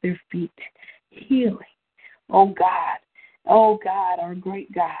of their feet. Healing. Oh God, our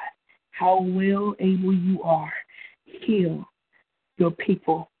great God, how well able you are. Heal your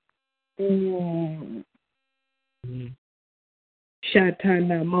people.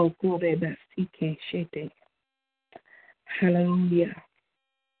 Hallelujah.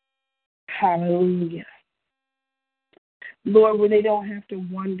 Hallelujah. Lord, where they don't have to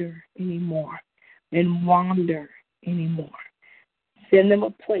wonder anymore and wander anymore. Send them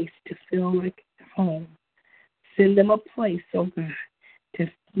a place to feel like home. Send them a place, oh God, to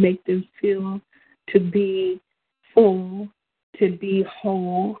make them feel to be full, to be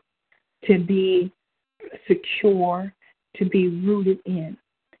whole, to be secure, to be rooted in.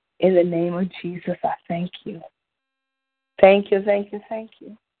 In the name of Jesus, I thank you. Thank you, thank you, thank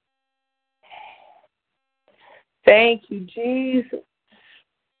you. Thank you, Jesus.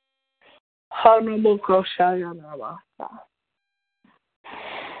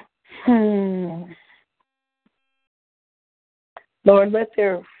 Lord, let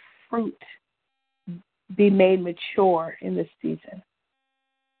their fruit be made mature in this season.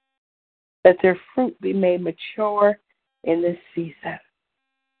 Let their fruit be made mature in this season.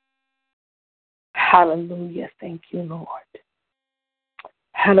 Hallelujah. Thank you, Lord.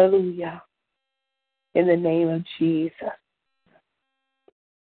 Hallelujah. In the name of Jesus.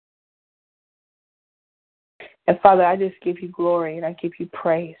 And Father, I just give you glory and I give you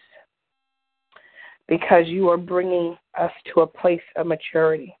praise because you are bringing us to a place of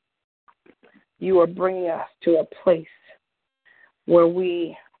maturity. You are bringing us to a place where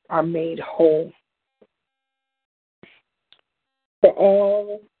we are made whole. For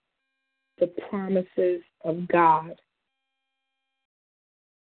all the promises of God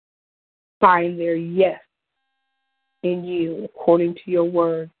find their yes in you, according to your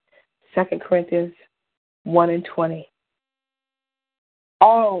word, 2 Corinthians 1:20.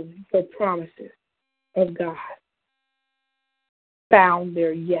 All the promises of God found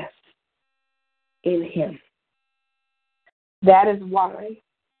their yes in him. That is why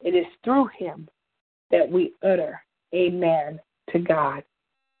it is through him that we utter amen to God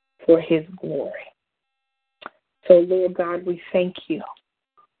for his glory. So, Lord God, we thank you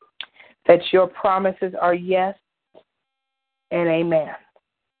that your promises are yes and amen.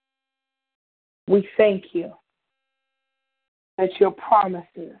 We thank you that your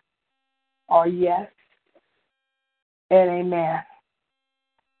promises are yes and amen.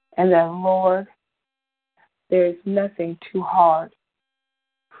 And that, Lord, there is nothing too hard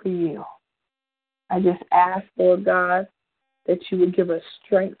for you. I just ask, Lord God, that you would give us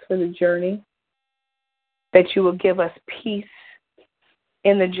strength for the journey, that you will give us peace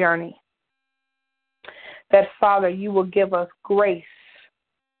in the journey, that, Father, you will give us grace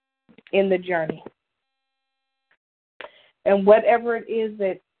in the journey. And whatever it is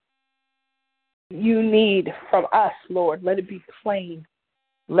that you need from us, Lord, let it be plain.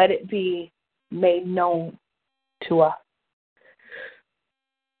 Let it be made known to us.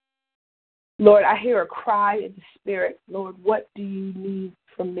 Lord, I hear a cry in the spirit. Lord, what do you need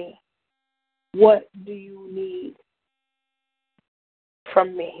from me? What do you need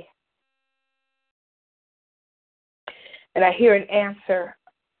from me? And I hear an answer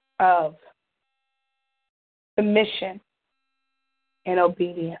of submission and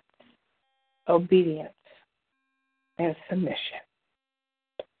obedience. Obedience and submission.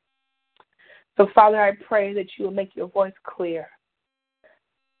 So, Father, I pray that you will make your voice clear,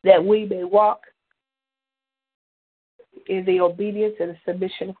 that we may walk in the obedience and the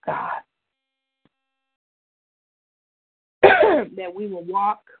submission of God. That we will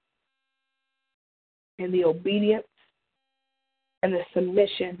walk in the obedience and the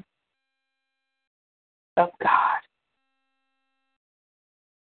submission of God.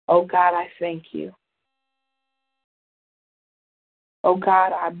 Oh God, I thank you. Oh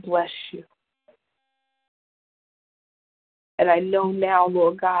God, I bless you. And I know now,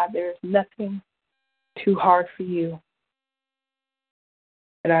 Lord God, there is nothing too hard for you.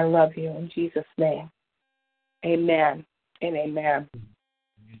 And I love you in Jesus' name. Amen and amen.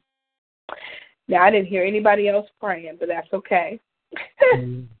 Now, I didn't hear anybody else praying, but that's okay.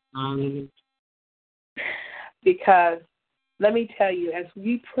 Because let me tell you, as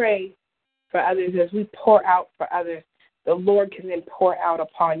we pray for others, as we pour out for others, the Lord can then pour out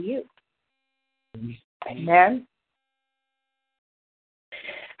upon you. Amen.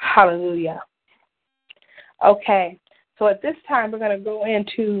 Hallelujah. Okay, so at this time, we're going to go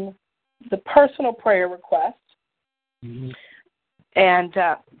into the personal prayer request. And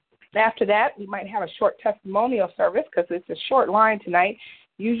after that, we might have a short testimonial service because it's a short line tonight.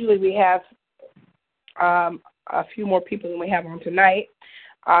 Usually we have a few more people than we have on tonight.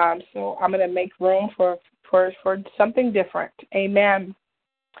 So I'm going to make room for something different. Amen.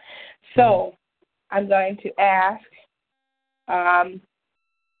 So I'm going to ask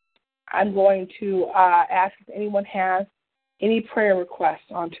if anyone has any prayer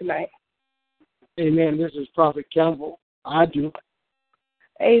requests on tonight. Amen. This is Prophet Campbell. I do.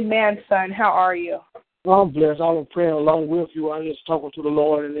 Amen, son. How are you? Well, I'm blessed. I'm praying along with you. I'm just talking to the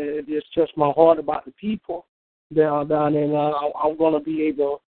Lord, and it just touched my heart about the people down there. And I'm going to be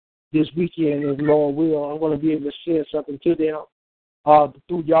able, this weekend, if the Lord will, I'm going to be able to share something to them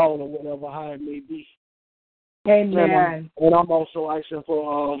through y'all or whatever, how it may be. Amen. And I'm also asking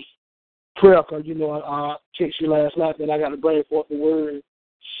for prayer because, I texted you last night that I got to bring forth the word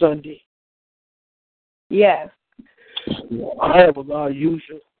Sunday. Yes. I have a God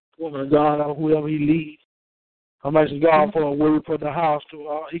usual woman of God or whoever he leads. I'm asking God for a word for the house.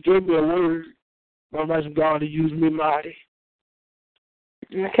 He gave me a word. I'm asking God to use me mighty.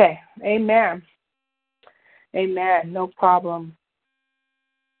 Okay. Amen. Amen. No problem.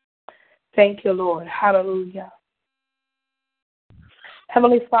 Thank you, Lord. Hallelujah.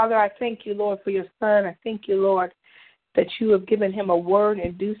 Heavenly Father, I thank you, Lord, for your son. I thank you, Lord, that you have given him a word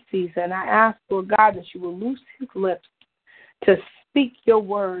in due season. I ask, Lord God, that you will loose his lips to speak your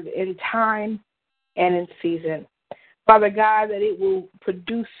word in time and in season. Father God, that it will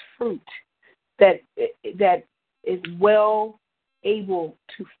produce fruit that is well able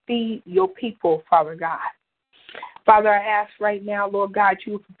to feed your people, Father God. Father, I ask right now, Lord God,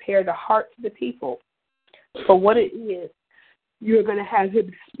 you will prepare the hearts of the people for what it is you're going to have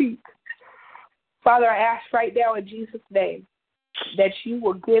him speak. Father, I ask right now in Jesus' name that you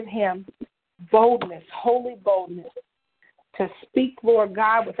will give him boldness, holy boldness, to speak, Lord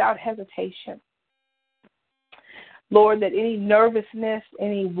God, without hesitation. Lord, that any nervousness,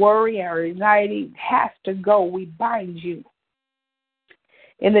 any worry or anxiety has to go. We bind you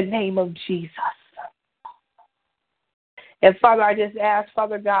in the name of Jesus. And Father, I just ask,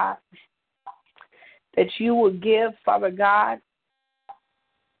 Father God, that you will give, Father God,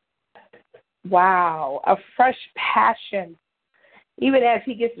 a fresh passion, even as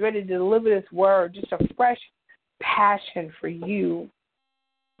he gets ready to deliver this word, just a fresh passion for you,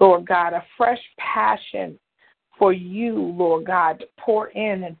 Lord God, a fresh passion for you, Lord God, to pour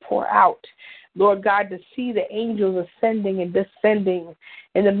in and pour out. Lord God, to see the angels ascending and descending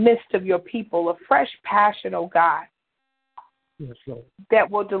in the midst of your people, a fresh passion, oh God, yes, Lord, that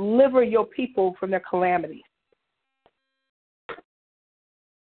will deliver your people from their calamities.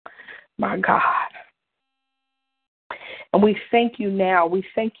 My God. And we thank you now. We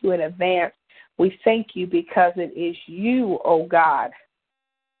thank you in advance. We thank you because it is you, oh God.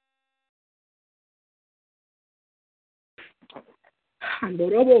 My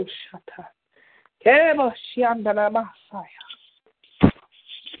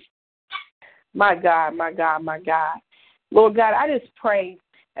God, my God, my God. Lord God, I just pray,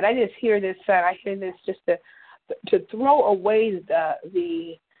 and I just hear this, I hear this just to throw away the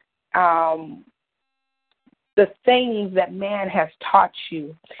the things that man has taught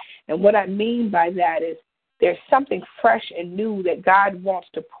you. And what I mean by that is there's something fresh and new that God wants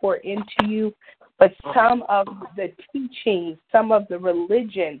to pour into you, but some of the teachings, some of the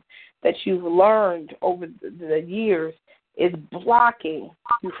religion that you've learned over the years is blocking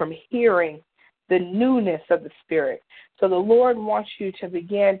you from hearing the newness of the Spirit. So the Lord wants you to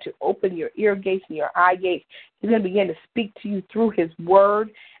begin to open your ear gates and your eye gates. He's going to begin to speak to you through His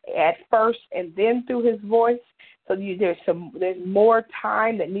Word at first and then through His voice. So there's more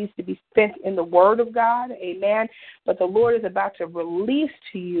time that needs to be spent in the Word of God, amen. But the Lord is about to release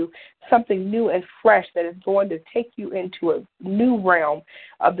to you something new and fresh that is going to take you into a new realm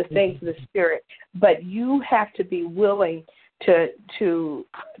of the things of the Spirit. But you have to be willing to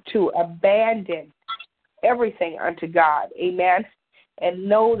abandon everything unto God, amen. And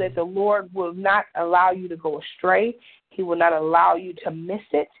know that the Lord will not allow you to go astray. He will not allow you to miss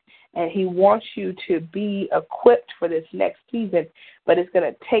it. And He wants you to be equipped for this next season, but it's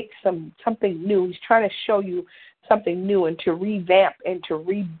going to take something new. He's trying to show you something new and to revamp and to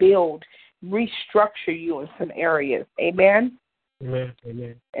rebuild, restructure you in some areas. Amen? Amen.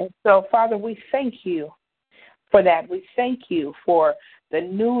 Amen. And so, Father, we thank you for that. We thank you for the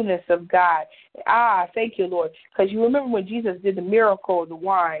newness of God. Thank you, Lord. Because you remember when Jesus did the miracle of the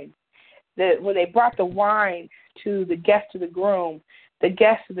wine, that when they brought the wine to the guests of the groom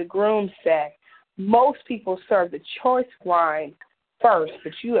said, most people serve the choice wine first,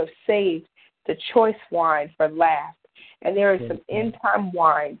 but you have saved the choice wine for last. And there is some end-time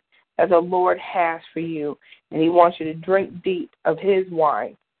wine that the Lord has for you, and He wants you to drink deep of His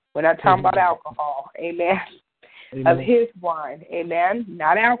wine. We're not talking about alcohol, amen. Of His wine, amen,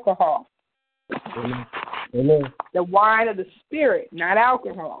 not alcohol. Amen. The wine of the Spirit, not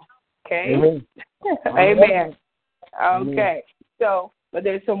alcohol, okay? Amen. Okay. So, but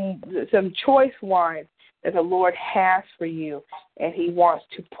there's some choice wine that the Lord has for you, and He wants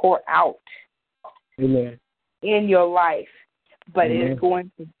to pour out in your life. But it is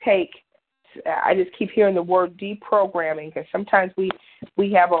going to take, I just keep hearing the word deprogramming, because sometimes we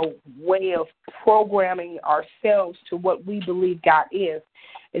have a way of programming ourselves to what we believe God is.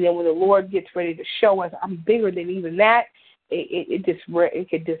 And then when the Lord gets ready to show us, I'm bigger than even that, it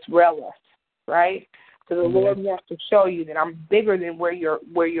could disrail us, right? So the Lord wants to show you that I'm bigger than where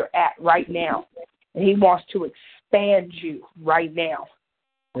you're at right now. And He wants to expand you right now.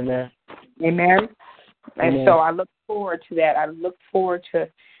 Amen. Amen. And so I look forward to that. I look forward to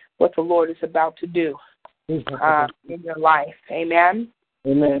what the Lord is about to do in your life. Amen.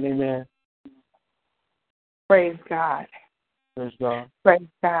 Amen. Amen. Praise God. Praise God. Praise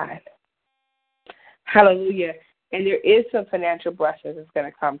God. Hallelujah. And there is some financial blessings that's going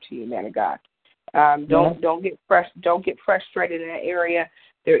to come to you, man of God. Don't get frustrated in that area.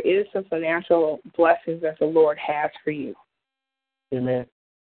 There is some financial blessings that the Lord has for you. Amen.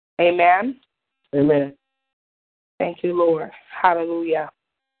 Amen. Amen. Thank you, Lord. Hallelujah.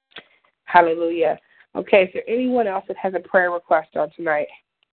 Hallelujah. Okay, is there anyone else that has a prayer request on tonight?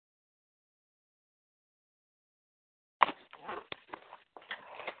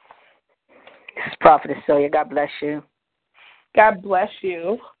 Prophetess Celia, God bless you. God bless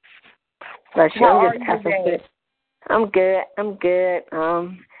you. Bless you. How are you today? I'm good.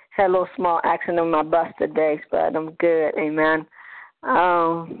 Had a little small accident on my bus today, but I'm good. Amen.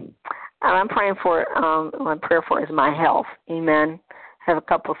 I'm praying for, my prayer for is my health. Amen. Have a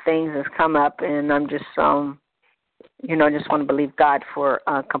couple of things that's come up, and I'm just, just want to believe God for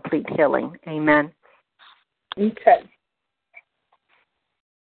complete healing. Amen. Okay.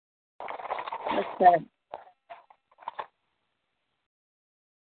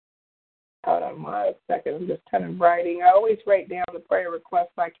 Hold on one second. I'm just kind of writing. I always write down the prayer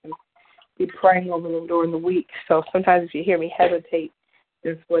requests so I can be praying over them during the week. So sometimes if you hear me hesitate,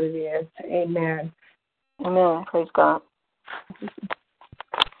 that's what it is. Amen. Amen. Praise God.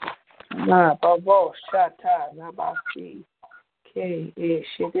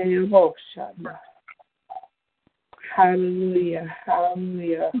 Hallelujah.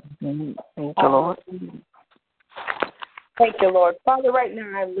 Hallelujah. Thank you, Lord. Thank you, Lord. Father, right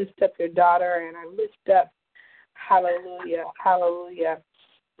now I lift up your daughter, and I lift up, hallelujah, hallelujah.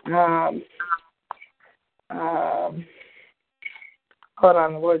 Hold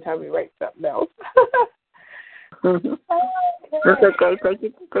on, the Lord's having me write something else. It's okay. Take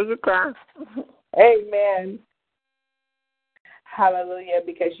your time. Amen. Hallelujah,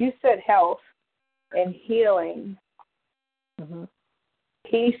 because you said health and healing. Mm-hmm.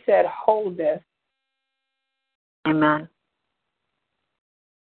 He said wholeness. Amen.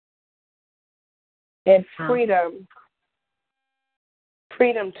 And freedom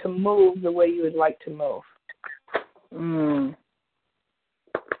freedom to move the way you would like to move.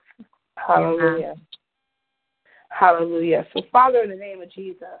 Hallelujah. Hallelujah. So, Father, in the name of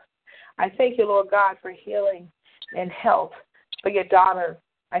Jesus, I thank you, Lord God, for healing and health for your daughter.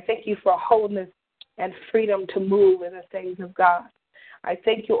 I thank you for wholeness and freedom to move in the things of God. I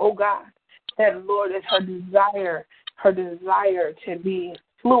thank you, oh God, that, Lord, is her desire to be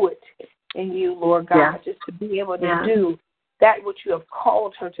fluid in you, Lord God, just to be able to do that which you have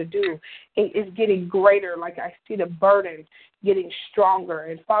called her to do. It is getting greater. Like I see the burden getting stronger.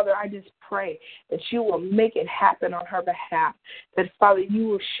 And, Father, I just pray that you will make it happen on her behalf. That, Father, you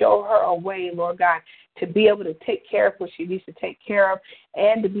will show her a way, Lord God, to be able to take care of what she needs to take care of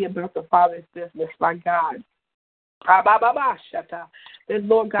and to be about the Father's business, my God. That,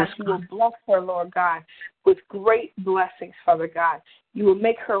 Lord God, you will bless her, Lord God, with great blessings, Father God. You will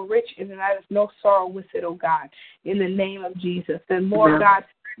make her rich, and there is no sorrow with it, oh God, in the name of Jesus. And, Lord God,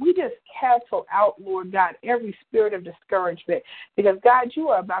 we just cancel out, Lord God, every spirit of discouragement, because, God, you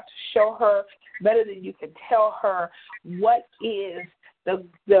are about to show her better than you can tell her what is the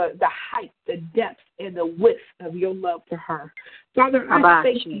height, the depth, and the width of your love for her. Father, I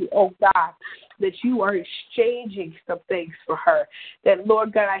thank you, oh God, that you are exchanging some things for her. That,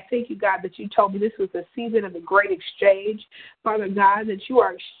 Lord God, I thank you, God, that you told me this was the season of the great exchange. Father God, that you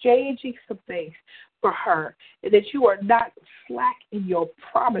are exchanging some things for her, and that you are not slack in your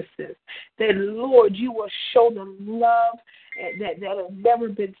promises. That, Lord, you will show the love that has never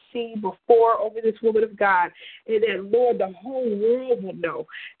been seen before over this woman of God. And that, Lord, the whole world will know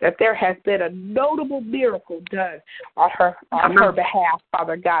that there has been a notable miracle done on her behalf,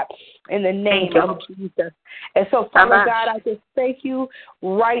 Father God, in the name of Jesus. And so, Father God, I just thank you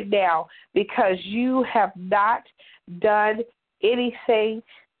right now because you have not done anything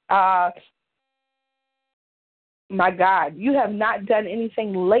my God, you have not done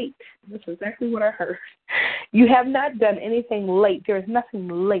anything late. That's exactly what I heard. You have not done anything late. There is nothing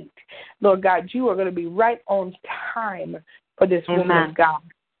late. Lord God, you are going to be right on time for this woman of God.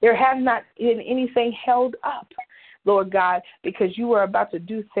 There has not been anything held up, Lord God, because you are about to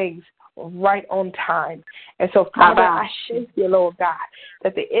do things right on time. And so, Father, I thank you, Lord God,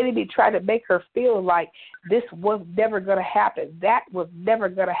 that the enemy tried to make her feel like this was never going to happen. That was never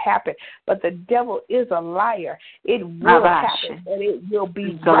going to happen. But the devil is a liar. It will happen, and it will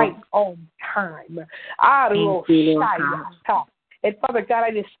be right on time. And, Father God,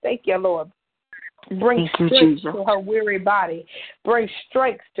 I just thank you, Lord. Bring strength to her weary body. Bring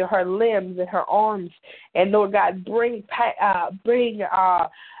strength to her limbs and her arms. And, Lord God, bring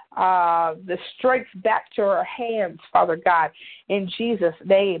the strength back to her hands, Father God, in Jesus'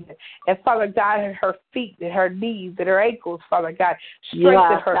 name. And, Father God, in her feet and her knees and her ankles, Father God,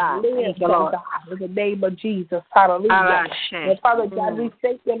 strengthen her limbs, Lord God, in the name of Jesus. Hallelujah. And, Father God, we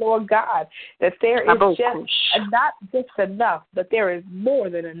thank you, Lord God, that there is just not just enough, but there is more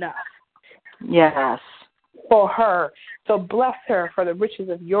than enough. Yes. For her. So bless her for the riches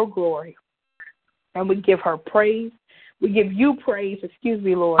of your glory. And we give her praise. We give you praise,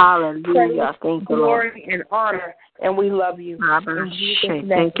 Lord. Hallelujah. Praise, thank you, Lord. Glory and honor. And we love you. In Jesus' name.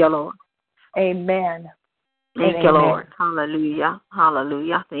 Thank you, Lord. Amen. Thank you, Lord. Hallelujah.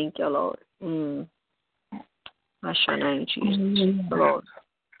 Hallelujah. Thank you, Lord. Bless your name, Jesus. Lord.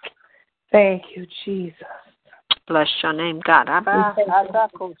 Thank you, Jesus. Bless your name, God.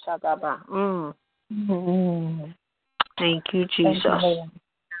 Thank you, Jesus.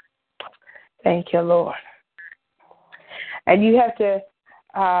 Thank you, Lord. And you have to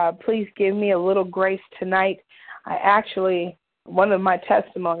please give me a little grace tonight. One of my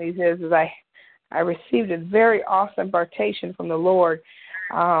testimonies is I received a very awesome impartation from the Lord,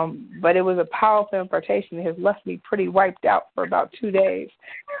 but it was a powerful impartation. It has left me pretty wiped out for about 2 days.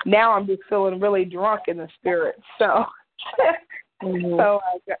 Now I'm just feeling really drunk in the spirit. So, so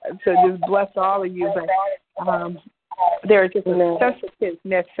just bless all of you. But there is just a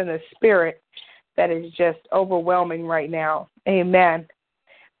sensitiveness in the spirit that is just overwhelming right now. Amen.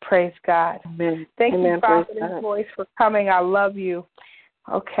 Praise God. Amen. Thank you, Prophetess Voice, for coming. I love you.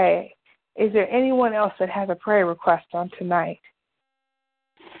 Okay. Is there anyone else that has a prayer request on tonight?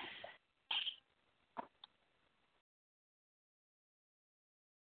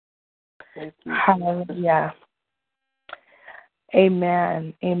 Hallelujah.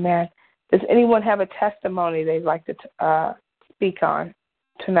 Amen. Amen. Does anyone have a testimony they'd like to speak on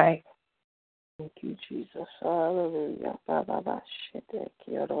tonight? Thank you, Jesus. Hallelujah.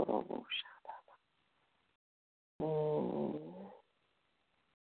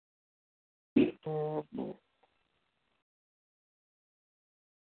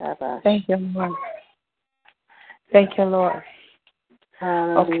 Thank you, Lord. Thank you, Lord.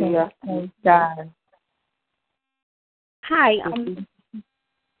 Okay. Thank God. Hi.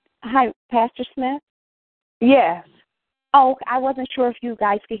 Hi, Pastor Smith. Yes. Oh, I wasn't sure if you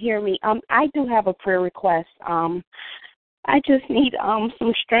guys could hear me. I do have a prayer request. I just need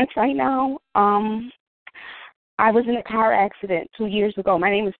some strength right now. I was in a car accident 2 years ago. My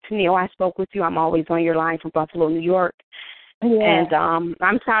name is Tennille. I spoke with you. I'm always on your line from Buffalo, New York. Yeah. And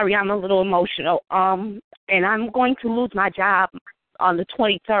I'm sorry, I'm a little emotional. And I'm going to lose my job on the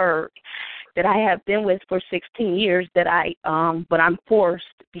 23rd that I have been with for 16 years. But I'm forced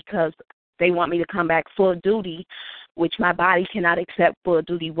because they want me to come back full duty, which my body cannot accept full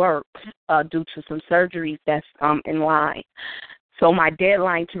duty work due to some surgeries that's in line. So my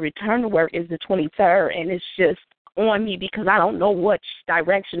deadline to return to work is the 23rd, and it's just on me because I don't know which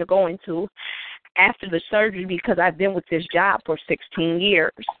direction to go into after the surgery because I've been with this job for 16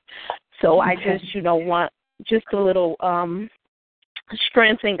 years. So I just, want just a little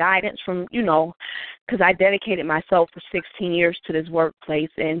strength and guidance from, because I dedicated myself for 16 years to this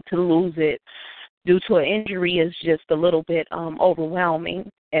workplace, and to lose it due to an injury is just a little bit overwhelming,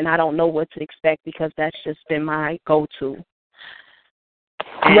 and I don't know what to expect because that's just been my go-to.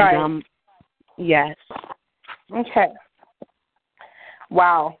 And, right. Yes. Okay.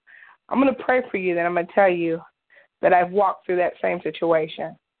 Wow. I'm going to pray for you, then I'm going to tell you that I've walked through that same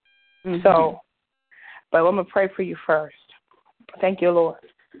situation. Mm-hmm. But I'm going to pray for you first. Thank you, Lord.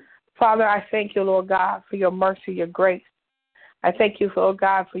 Father, I thank you, Lord God, for your mercy, your grace. I thank you, Lord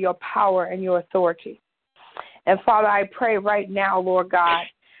God, for your power and your authority. And, Father, I pray right now, Lord God,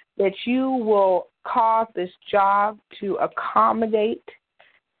 that you will cause this job to accommodate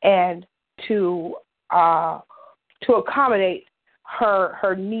and to accommodate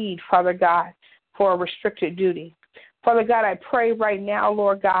her need, Father God, for a restricted duty. Father God, I pray right now,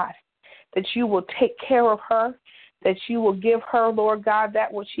 Lord God, that you will take care of her, that you will give her, Lord God,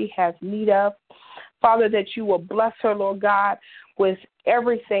 that which she has need of. Father, that you will bless her, Lord God, with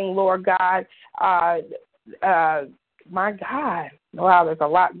everything, Lord God. My God. Wow, there's a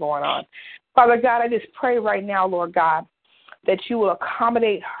lot going on. Father God, I just pray right now, Lord God, that you will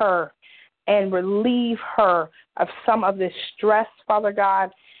accommodate her and relieve her of some of this stress, Father God,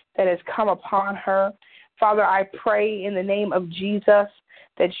 that has come upon her. Father, I pray in the name of Jesus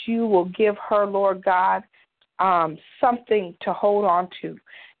that you will give her, Lord God, something to hold on to.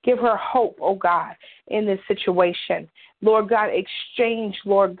 Give her hope, oh God, in this situation. Lord God, exchange,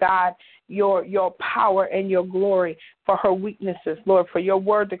 Lord God, your power and your glory for her weaknesses, Lord, for your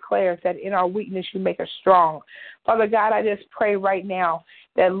word declares that in our weakness you make us strong. Father God, I just pray right now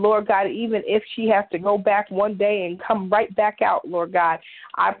that, Lord God, even if she has to go back one day and come right back out, Lord God,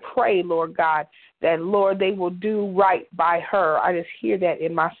 I pray, Lord God, that, Lord, they will do right by her. I just hear that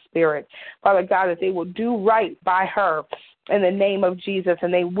in my spirit. Father God, that they will do right by her in the name of Jesus,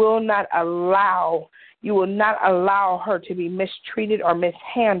 and they will not allow you will not allow her to be mistreated or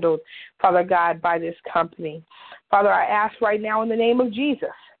mishandled, Father God, by this company. Father, I ask right now in the name of Jesus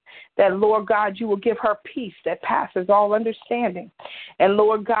that, Lord God, you will give her peace that passes all understanding. And,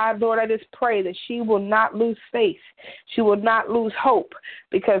 Lord God, Lord, I just pray that she will not lose faith. She will not lose hope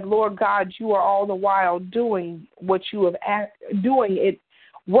because, Lord God, you are all the while doing what you have doing it,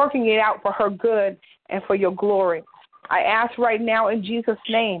 working it out for her good and for your glory. I ask right now in Jesus'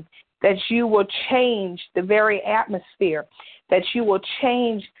 name that you will change the very atmosphere, that you will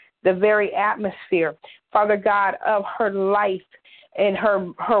change the very atmosphere, Father God, of her life and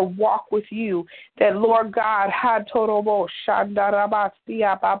her walk with you, that, Lord God,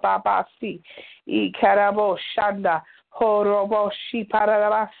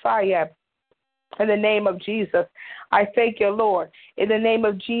 in the name of Jesus, I thank you, Lord, in the name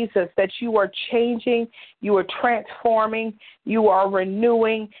of Jesus, that you are changing, you are transforming, you are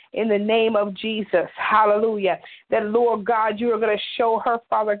renewing in the name of Jesus. Hallelujah. That, Lord God, you are going to show her,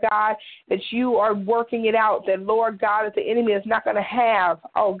 Father God, that you are working it out, that, Lord God, that the enemy is not going to have,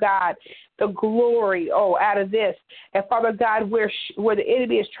 oh God, the glory, out of this. And, Father God, where the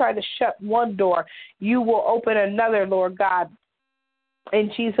enemy is trying to shut one door, you will open another, Lord God,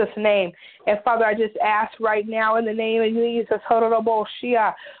 in Jesus' name. And Father, I just ask right now in the name of Jesus,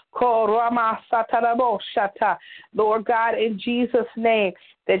 Lord God, in Jesus' name,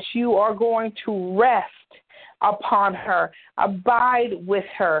 that you are going to rest upon her, abide with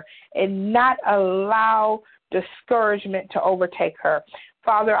her, and not allow discouragement to overtake her.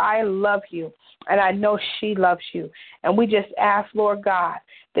 Father, I love you, and I know she loves you. And we just ask, Lord God,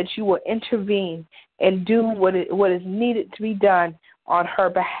 that you will intervene and do what is needed to be done on her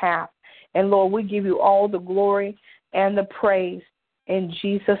behalf. And, Lord, we give you all the glory and the praise in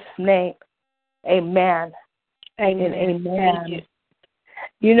Jesus' name. Amen. Amen. And amen. Thank you.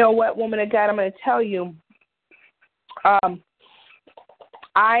 You know what, woman of God, I'm going to tell you. I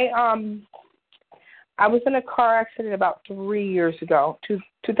was in a car accident about 3 years ago,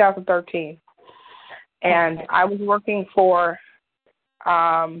 2013, and I was working for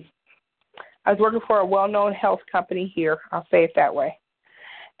a well-known health company here. I'll say it that way,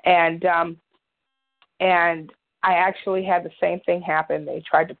 and I actually had the same thing happen. They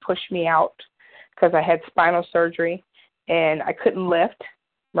tried to push me out because I had spinal surgery and I couldn't lift.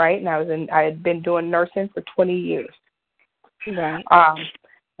 Right, and I had been doing nursing for 20 years. Right.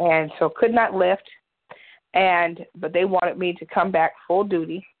 And so could not lift, but they wanted me to come back full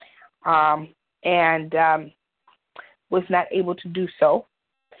duty, and was not able to do so.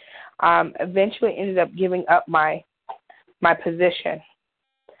 Eventually ended up giving up my position.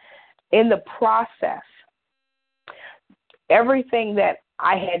 In the process, everything that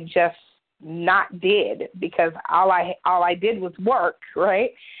I had just not did, because all I did was work,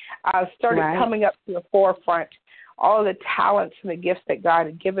 right? I started coming up to the forefront. All of the talents and the gifts that God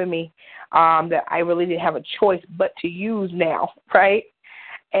had given me, that I really didn't have a choice but to use now, right?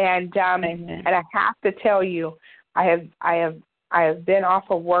 And I have to tell you, I have been off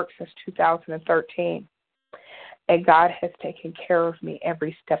of work since 2013, and God has taken care of me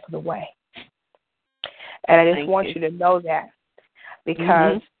every step of the way. And I just want you to know that,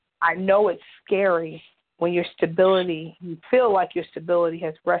 because I know it's scary when you feel like your stability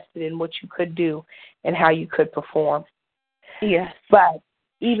has rested in what you could do and how you could perform. Yes. But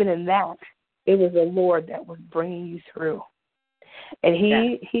even in that, it was the Lord that was bringing you through. And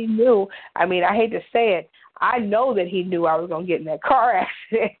he knew, I mean, I hate to say it, I know that he knew I was going to get in that car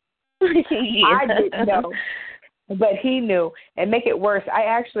accident. I didn't know, but he knew. And make it worse, I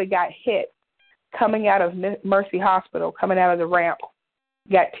actually got hit coming out of Mercy Hospital, coming out of the ramp.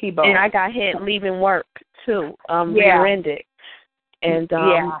 Got T-boned. And I got hit leaving work, too, rear-ended. And,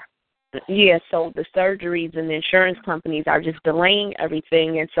 so the surgeries and the insurance companies are just delaying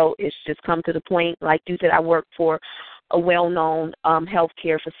everything. And so it's just come to the point, like you said, I work for a well-known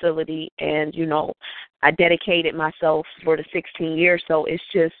healthcare facility. And, you know, I dedicated myself for the 16 years. So it's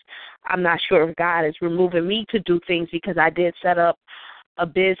just, I'm not sure if God is removing me to do things, because I did set up a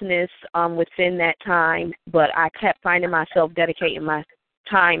business within that time. But I kept finding myself dedicating my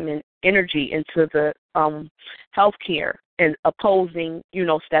time and energy into the healthcare and opposing, you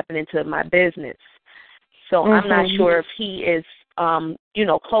know, stepping into my business. So I'm not sure if he is, you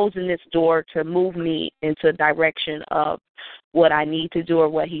know, closing this door to move me into a direction of what I need to do or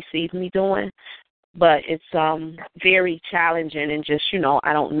what he sees me doing. But it's very challenging, and just, you know,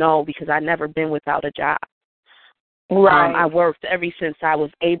 I don't know, because I've never been without a job. Right. I worked ever since I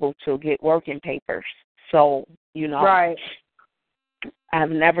was able to get working papers. So, you know. Right. I've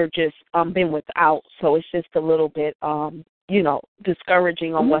never just been without, so it's just a little bit, you know,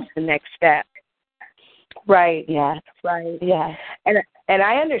 discouraging on what's the next step. Right. Yeah. Right. Yeah. And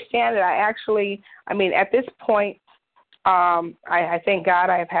I understand that. I mean, at this point, I thank God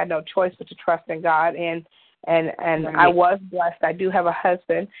I have had no choice but to trust in God, and I was blessed. I do have a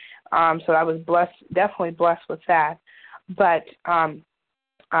husband, so I was blessed, definitely blessed with that. But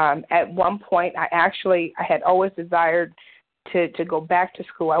at one point, I had always desired to go back to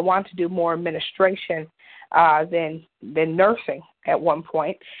school. I wanted to do more administration than nursing at one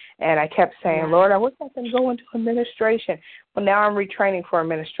point. And I kept saying, Lord, I wish I could go into administration. Well, now I'm retraining for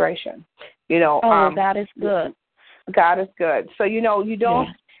administration. You know, God is good. God is good. So, you know, you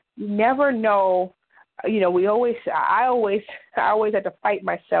never know. You know, I always have to fight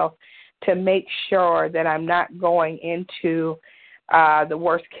myself to make sure that I'm not going into the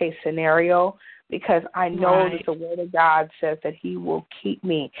worst case scenario, because I know that the Word of God says that He will keep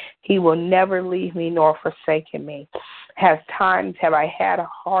me. He will never leave me nor forsaken me. Have I had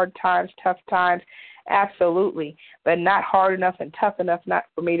hard times, tough times? Absolutely, but not hard enough and tough enough not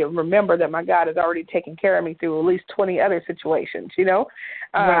for me to remember that my God has already taken care of me through at least 20 other situations, you know?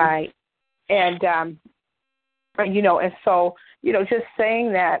 Right. And, you know, and so, you know, just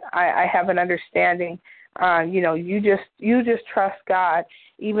saying that, I have an understanding. You know, you just trust God,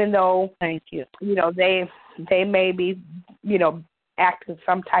 even though, thank you, you know, they may be, you know, acting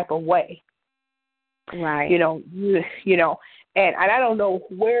some type of way. Right. You know, and I don't know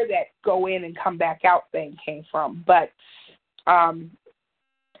where that go in and come back out thing came from, but,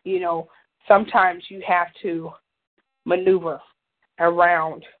 you know, sometimes you have to maneuver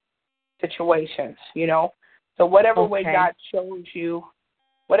around situations, you know. So whatever way God shows you,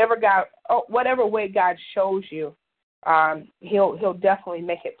 whatever way God shows you, He'll definitely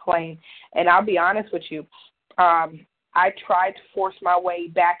make it plain. And I'll be honest with you, I tried to force my way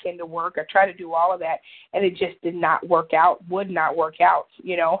back into work. I tried to do all of that, and it just did not work out, would not work out,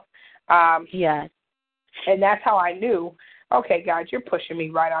 Yes. And that's how I knew, okay, God, you're pushing me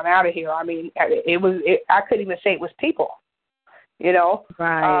right on out of here. I mean, I couldn't even say it was people,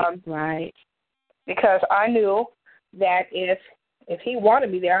 Right, right. Because I knew that if he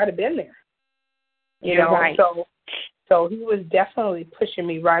wanted me there, I'd have been there. You're right. So he was definitely pushing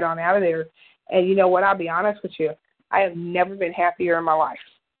me right on out of there. And you know what? I'll be honest with you. I have never been happier in my life.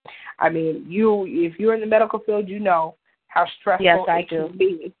 I mean, if you're in the medical field, you know how stressful it can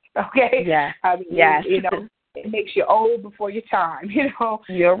be. Okay? Yeah. I mean, yes. It makes you old before your time,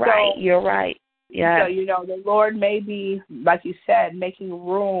 You're right. You're right. Yeah. So, the Lord may be, like you said, making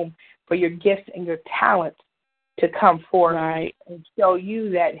room for your gifts and your talents to come forth and show you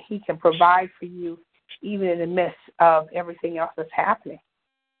that he can provide for you even in the midst of everything else that's happening.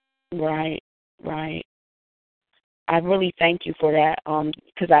 Right, right. I really thank you for that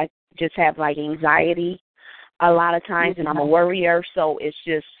because I just have, anxiety a lot of times, and I'm a worrier, so it's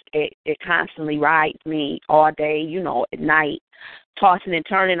just, it constantly rides me all day, at night, tossing and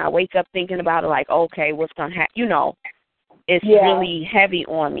turning. I wake up thinking about it okay, what's going to happen? It's really heavy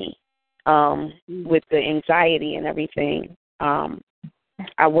on me with the anxiety and everything.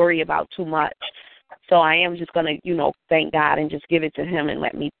 I worry about too much. So I am just going to, thank God and just give it to him and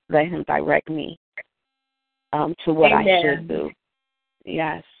let him direct me to what I should do.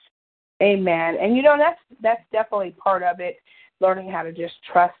 Yes. Amen. And, that's definitely part of it, learning how to just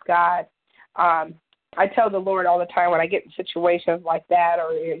trust God. I tell the Lord all the time when I get in situations like that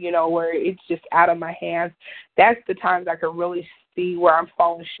or, where it's just out of my hands, that's the times I can really see where I'm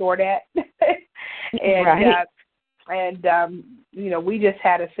falling short at. We just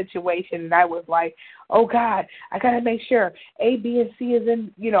had a situation, and I was like, oh, God, I got to make sure A, B, and C is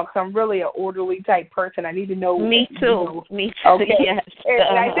in, because I'm really an orderly type person. I need to know. Me too. Me too. Okay. Yes.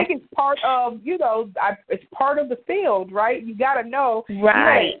 And I think it's part of, it's part of the field, right? You got to know.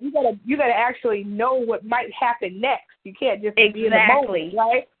 Right. You got to actually know what might happen next. You can't just be in the moment,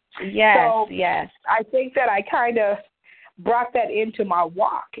 right? Yes, so yes. I think that I kind of brought that into my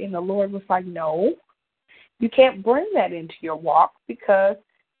walk, and the Lord was like, no. You can't bring that into your walk because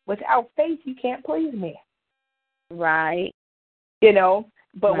without faith, you can't please me. Right.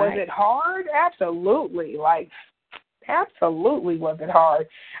 But was it hard? Absolutely. Absolutely was it hard.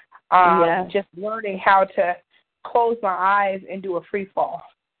 Just learning how to close my eyes and do a free fall.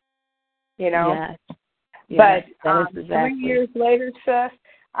 Yes. But exactly. 3 years later, sis,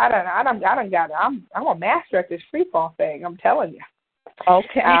 I'm a master at this free fall thing. I'm telling you.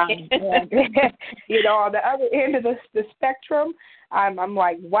 Okay. And, on the other end of the spectrum, I'm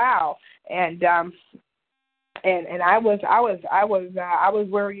like, wow. And I was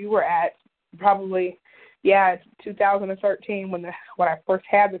where you were at, probably, 2013 when I first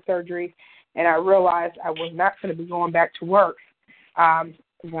had the surgery, and I realized I was not going to be going back to work, at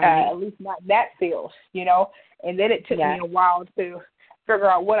least not in that field, And then it took me a while to figure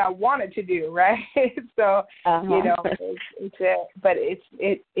out what I wanted to do, right? So,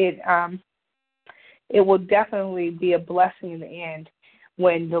 it will definitely be a blessing in the end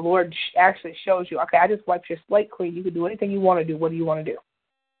when the Lord actually shows you, okay, I just wiped your slate clean. You can do anything you want to do. What do you want to do?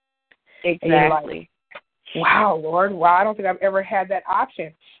 Exactly. Wow, Lord. Wow, I don't think I've ever had that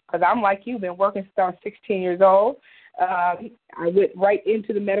option because I'm like you, been working since I was 16 years old. I went right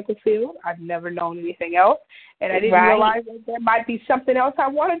into the medical field. I've never known anything else, and I didn't realize that there might be something else I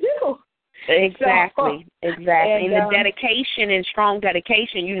want to do. Exactly. And the dedication and strong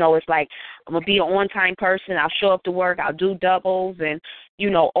dedication, it's like I'm going to be an on-time person. I'll show up to work. I'll do doubles and,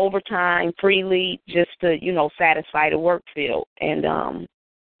 overtime freely just to, satisfy the work field. And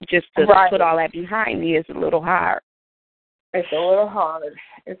just to put all that behind me is a little hard. It's a little hard.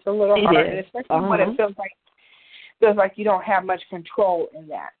 And especially when it feels like you don't have much control in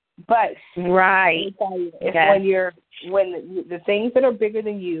that. But it's when the things that are bigger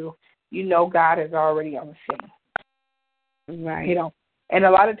than you, God is already on the scene. Right. And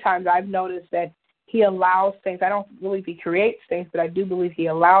a lot of times I've noticed that he allows things. I don't believe he creates things, but I do believe he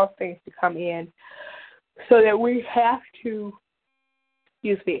allows things to come in so that we have to,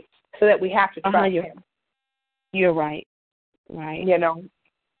 so that we have to trust him. You're right. Right.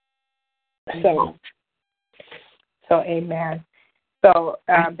 So amen. So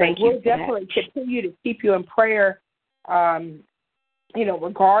we'll definitely continue to keep you in prayer,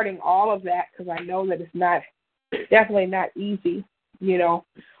 regarding all of that, because I know that it's definitely not easy,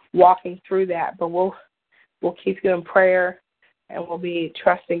 walking through that. But we'll keep you in prayer, and we'll be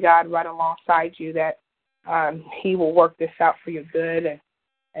trusting God right alongside you that he will work this out for your good,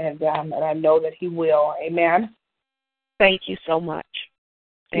 and I know that he will. Amen. Thank you so much.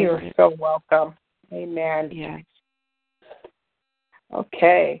 You're Amen. so welcome. Amen. Yes.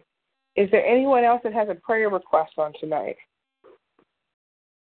 Okay. Is there anyone else that has a prayer request on tonight?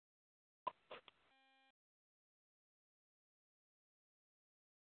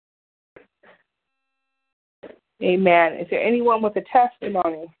 Amen. Is there anyone with a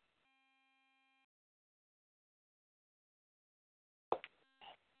testimony?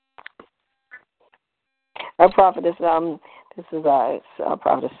 Prophetess, this is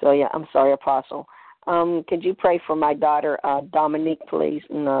Prophetess Celia. I'm sorry, Apostle. Could you pray for my daughter, Dominique, please,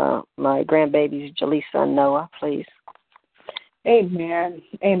 and my grandbabies, Jaleesa and Noah, please? Amen.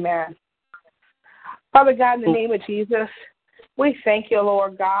 Amen. Father God, in the name of Jesus, we thank you,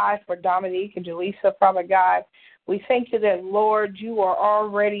 Lord God, for Dominique and Jaleesa, Father God. We thank you that, Lord, you are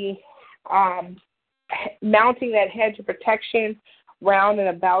already mounting that hedge of protection round and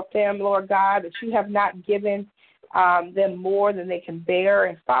about them, Lord God, that you have not given them more than they can bear.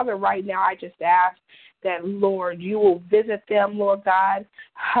 And, Father, right now I just ask that, Lord, you will visit them, Lord God,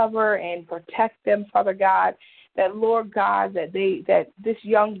 hover and protect them, Father God, that, Lord God, that this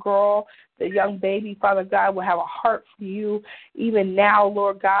young girl, the young baby, Father God, will have a heart for you even now,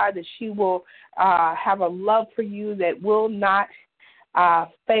 Lord God, that she will have a love for you that will not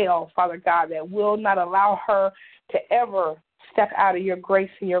fail, Father God, that will not allow her to ever step out of your grace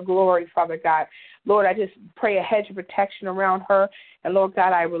and your glory, Father God. Lord, I just pray a hedge of protection around her. And, Lord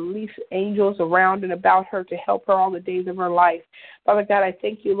God, I release angels around and about her to help her all the days of her life. Father God, I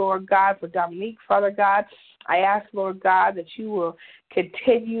thank you, Lord God, for Dominique, Father God. I ask, Lord God, that you will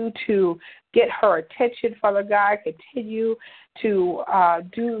continue to get her attention, Father God, continue to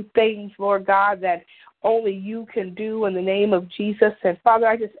do things, Lord God, that only you can do in the name of Jesus. And, Father,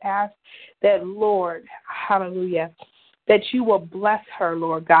 I just ask that, Lord, hallelujah, that you will bless her,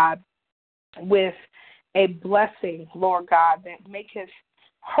 Lord God, with a blessing, Lord God, that maketh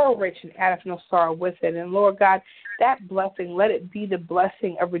her rich and addeth no sorrow with it. And, Lord God, that blessing, let it be the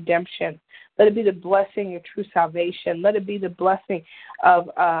blessing of redemption. Let it be the blessing of true salvation. Let it be the blessing of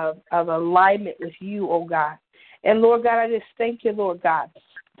alignment with you, oh God. And, Lord God, I just thank you, Lord God,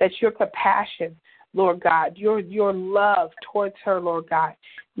 that your compassion, Lord God, your love towards her, Lord God,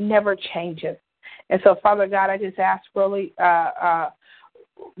 never changes. And so, Father God, I just ask really that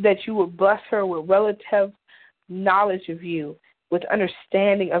you would bless her with relative knowledge of you, with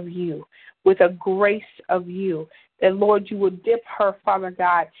understanding of you, with a grace of you, that, Lord, you would dip her, Father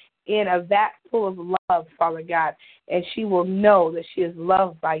God, in a vat full of love, Father God, and she will know that she is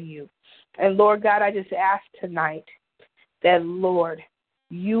loved by you. And, Lord God, I just ask tonight that, Lord,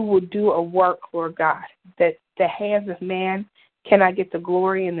 you will do a work, Lord God, that the hands of man cannot get the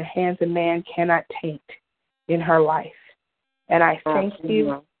glory and the hands of man cannot taint in her life. And I thank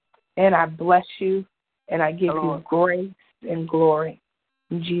you, and I bless you, and I give you grace and glory.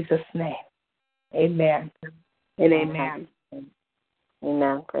 In Jesus' name, amen and amen.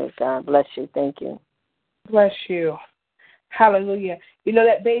 Amen. Praise God. Bless you. Thank you. Bless you. Hallelujah. You know,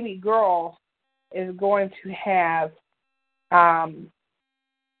 that baby girl is going to have a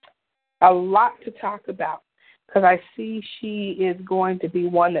lot to talk about, because I see she is going to be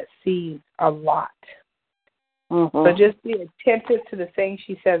one that sees a lot. So just be attentive to the things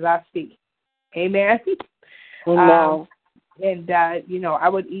she says, I see. Amen. Amen. You know, I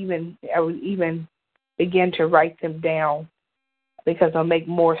would even begin to write them down, because they'll make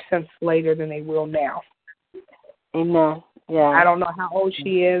more sense later than they will now. Amen. Yeah. I don't know how old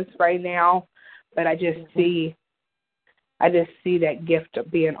she is right now, but I just see that gift of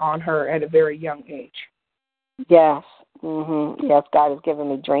being on her at a very young age. Yes. Yes, God has given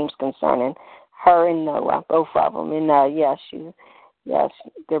me dreams concerning her and Noah, both of them. And yes,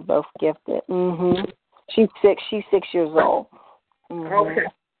 they're both gifted. She's 6 years old. Okay.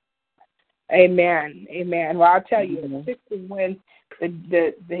 Amen. Amen. Well, I'll tell you, 6 is when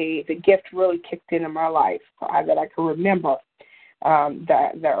the gift really kicked in my life that I can remember. The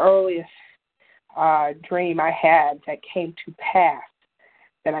earliest dream I had that came to pass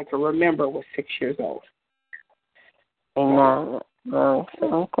that I can remember was 6 years old. Amen. Never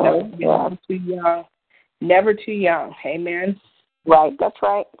too young. Never too young. Amen. Right. That's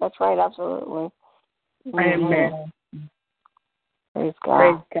right. Absolutely. Amen. Praise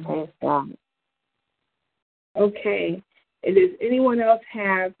God. Praise God. Okay. Does anyone else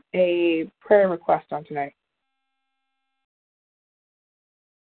have a prayer request on tonight?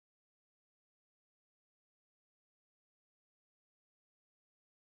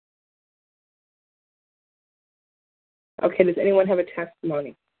 Okay. Does anyone have a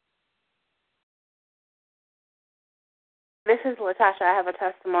testimony? This is Latasha. I have a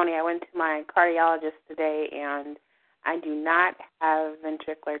testimony. I went to my cardiologist today, and I do not have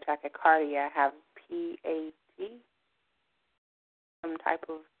ventricular tachycardia. I have PAT, some type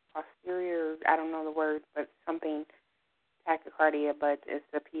of posterior, I don't know the word, but something tachycardia, but it's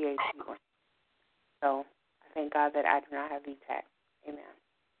the PAT one. So I thank God that I do not have VTAC. Amen.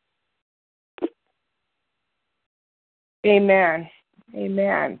 Amen.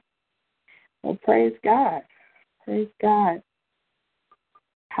 Amen. Well, praise God. Praise God.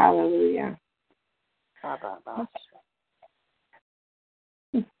 Hallelujah.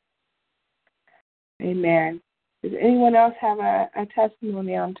 Amen. Does anyone else have a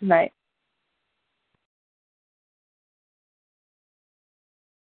testimony on tonight?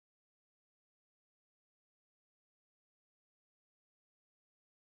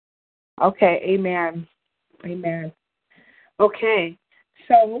 Okay, amen. Amen. Okay,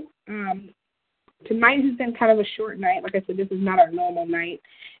 so tonight has been kind of a short night. Like I said, this is not our normal night,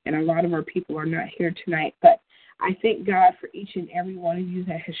 and a lot of our people are not here tonight. But I thank God for each and every one of you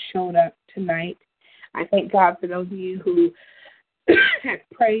that has showed up tonight. I thank God for those of you who have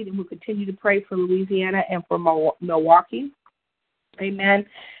prayed and will continue to pray for Louisiana and for Milwaukee. Amen.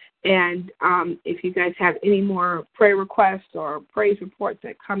 And if you guys have any more prayer requests or praise reports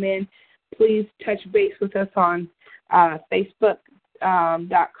that come in, please touch base with us on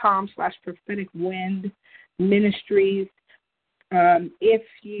Facebook.com/Prophetic Wind Ministries. If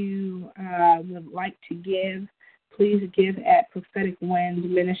you would like to give, please give at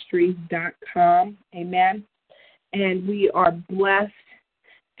propheticwindministries.com. Amen. And we are blessed.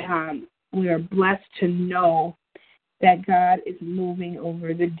 We are blessed to know that God is moving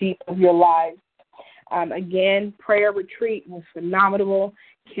over the deep of your lives. Again, prayer retreat was phenomenal.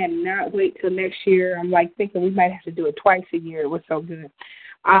 Cannot wait till next year. I'm like thinking we might have to do it twice a year. It was so good.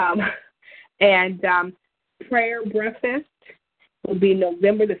 And prayer breakfast will be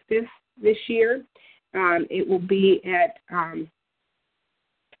November the 5th this year. It will be at, I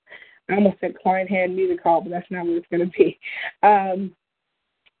almost said Klein Hand Music Hall, but that's not what it's going to be.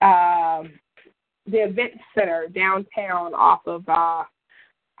 The event center downtown off of,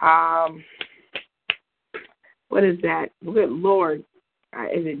 what is that? Good Lord.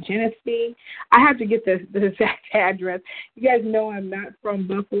 Is it Genesee? I have to get the exact address. You guys know I'm not from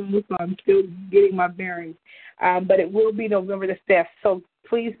Buffalo, so I'm still getting my bearings. But it will be November the 5th. So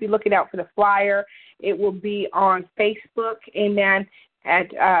please be looking out for the flyer. It will be on Facebook, amen,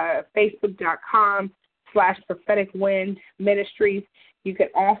 at facebook.com/Prophetic Wind Ministries. You can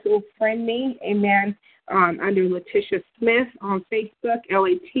also friend me, amen, under Letitia Smith on Facebook,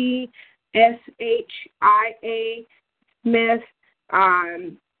 LATSHIA Smith.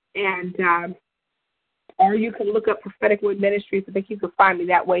 Or you can look up Prophetic Wind Ministries. I think you can find me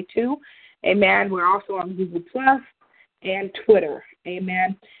that way too. Amen. We're also on Google Plus and Twitter.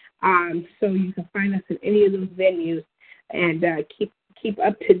 Amen. So you can find us in any of those venues and keep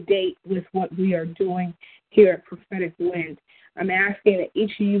up to date with what we are doing here at Prophetic Wind. I'm asking that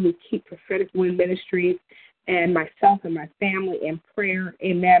each of you would keep Prophetic Wind Ministries and myself and my family in prayer.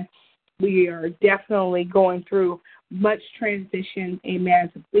 Amen. We are definitely going through much transition. Amen.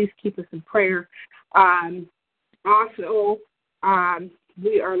 So please keep us in prayer. Also,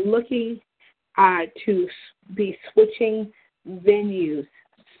 we are looking to be switching venues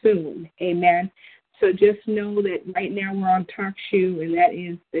soon. Amen. So just know that right now we're on TalkShoe, and that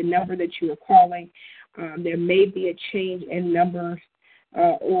is the number that you are calling. There may be a change in numbers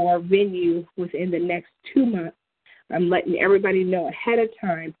or venue within the next 2 months. I'm letting everybody know ahead of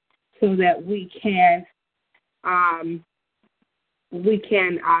time so that we can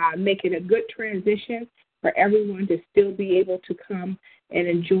make it a good transition for everyone to still be able to come and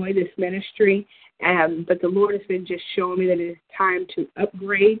enjoy this ministry. But the Lord has been just showing me that it is time to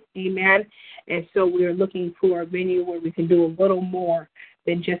upgrade. Amen. And so we are looking for a venue where we can do a little more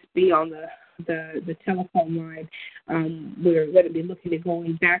than just be on the telephone line. We're going to be looking at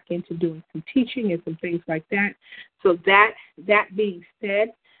going back into doing some teaching and some things like that. So that being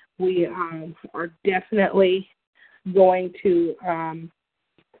said, we are definitely going to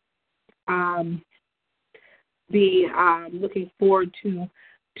be looking forward to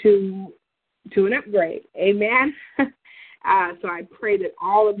an upgrade. Amen. So I pray that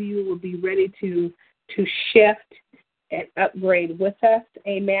all of you will be ready to shift and upgrade with us.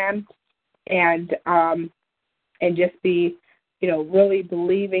 Amen. And just be, really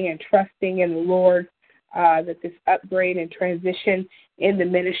believing and trusting in the Lord that this upgrade and transition in the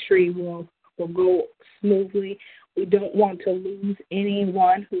ministry will go smoothly. We don't want to lose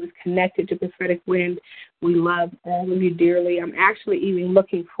anyone who is connected to Prophetic Wind. We love all of you dearly. I'm actually even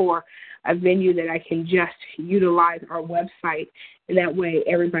looking for a venue that I can just utilize our website, and that way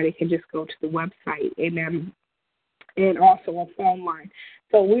everybody can just go to the website. Amen. and also a phone line.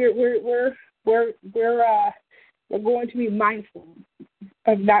 So we're going to be mindful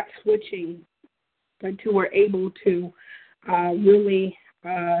of not switching until we're able to really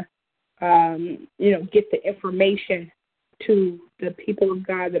get the information to the people of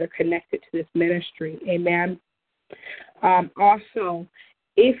God that are connected to this ministry. Amen. Also,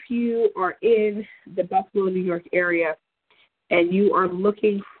 if you are in the Buffalo, New York area and you are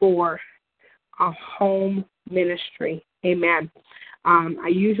looking for a home ministry, amen. I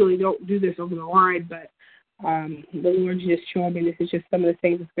usually don't do this over the line, but the Lord's just showing me this is just some of the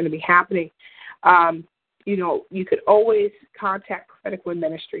things that's going to be happening. You could always contact Prophetic Wind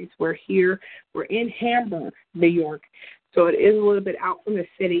Ministries. We're in Hamburg, New York, so it is a little bit out from the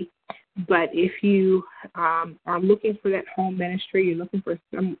city. But if you are looking for that home ministry, you're looking for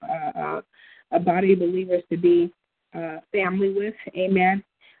some a body of believers to be family with, amen.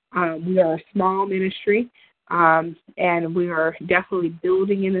 We are a small ministry, and we are definitely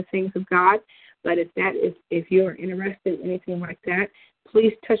building in the things of God. But if you're interested in anything like that,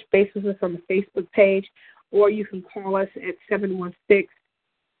 please touch base with us on the Facebook page, or you can call us at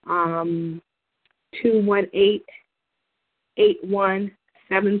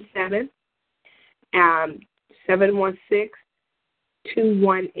 716-218-8177,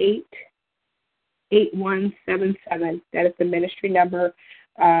 716-218-8177. That is the ministry number.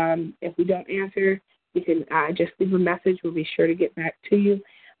 If we don't answer, you can just leave a message. We'll be sure to get back to you.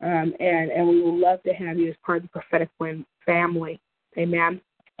 And we would love to have you as part of the Prophetic Wind family. Amen.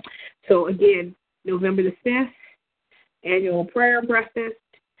 So, again, November the 5th, annual prayer breakfast.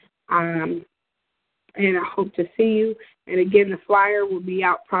 And I hope to see you. And, again, the flyer will be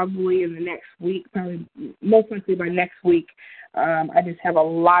out probably in the next week, probably most likely by next week. I just have a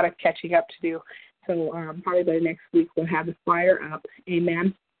lot of catching up to do. So probably by next week we'll have the flyer up.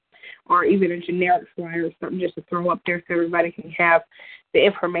 Amen. Or even a generic flyer or something just to throw up there so everybody can have the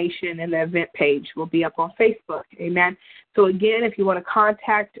information, and the event page will be up on Facebook. Amen. So, again, if you want to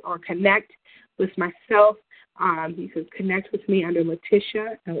contact or connect with myself, you can connect with me under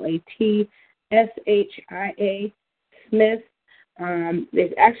Letitia, Latshia Smith.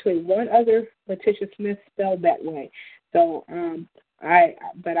 There's actually one other Letitia Smith spelled that way. So, I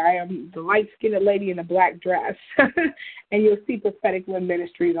am the light-skinned lady in a black dress, and you'll see Prophetic Wind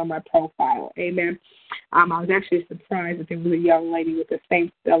Ministries on my profile. Amen. I was actually surprised that there was a young lady with the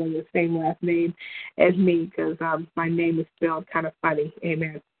same spelling, the same last name as me, because my name is spelled kind of funny.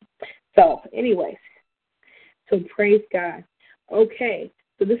 Amen. So, anyways, so praise God. Okay,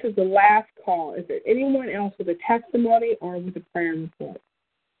 so this is the last call. Is there anyone else with a testimony or with a prayer report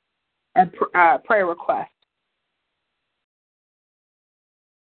or prayer request?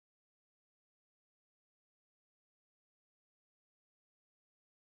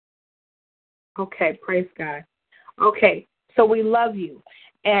 Okay, praise God. Okay, so we love you.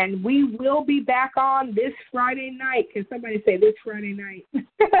 And we will be back on this Friday night. Can somebody say this Friday night?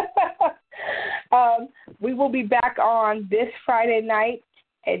 We will be back on this Friday night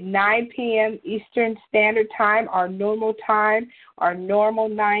at 9 p.m. Eastern Standard Time, our normal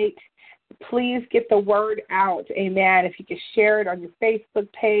night. Please get the word out. Amen. If you can share it on your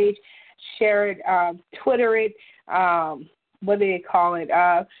Facebook page, share it, Twitter it, what do they call it?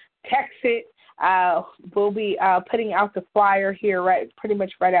 Text it. We'll be putting out the flyer here pretty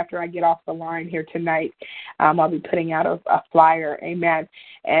much right after I get off the line here tonight. I'll be putting out a flyer. Amen.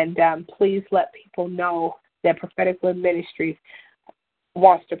 And please let people know that Prophetic Wind Ministries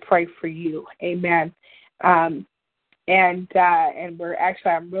wants to pray for you. Amen. And we're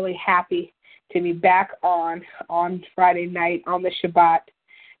actually, I'm really happy to be back on Friday night on the Shabbat,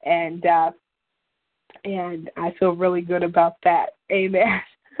 and I feel really good about that. Amen.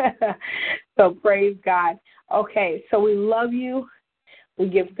 So praise God. Okay, so we love you. We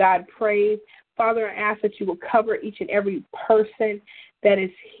give God praise. Father, I ask that you will cover each and every person that is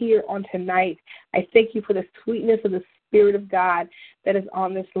here on tonight. I thank you for the sweetness of the Spirit of God that is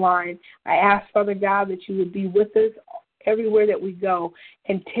on this line. I ask, Father God, that you would be with us everywhere that we go.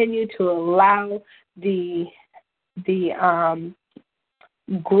 Continue to allow the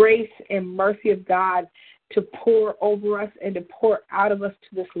grace and mercy of God to pour over us and to pour out of us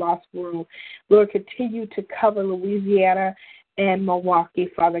to this lost world. Lord, continue to cover Louisiana and Milwaukee,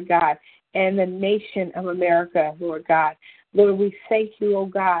 Father God, and the nation of America, Lord God. Lord, we thank you, oh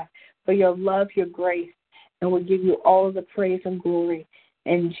God, for your love, your grace, and we give you all of the praise and glory.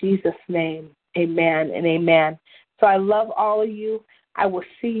 In Jesus' name, amen and amen. So I love all of you. I will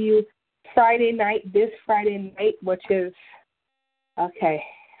see you Friday night, this Friday night, which is, okay,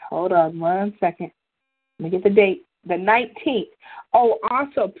 hold on 1 second. Let me get the date, the 19th. Oh,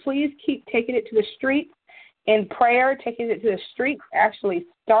 also, please keep taking it to the streets. in prayer, taking it to the streets, actually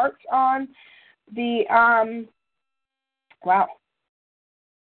starts on the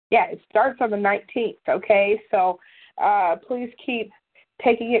it starts on the 19th, okay? So please keep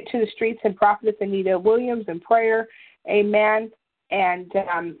taking it to the streets and Prophetess Anita Williams in prayer, amen. And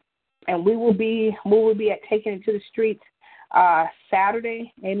we will be at taking it to the streets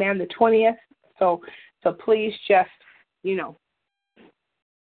Saturday, amen, the 20th. So please just be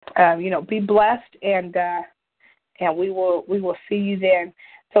blessed, and we will see you then.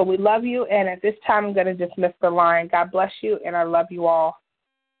 So we love you, and at this time I'm going to dismiss the line. God bless you, and I love you all.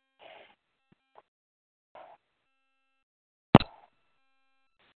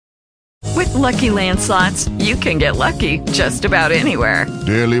 With Lucky Land Slots, you can get lucky just about anywhere.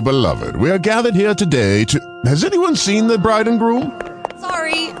 Dearly beloved, we are gathered here today to... Has anyone seen the bride and groom?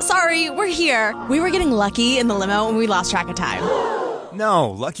 Sorry, we're here. We were getting lucky in the limo and we lost track of time.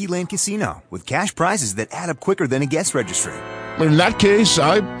 No, Lucky Land Casino, with cash prizes that add up quicker than a guest registry. In that case,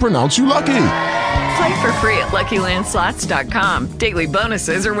 I pronounce you lucky. Play for free at LuckyLandSlots.com. Daily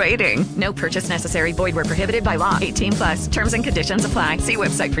bonuses are waiting. No purchase necessary. Void where prohibited by law. 18+. Terms and conditions apply. See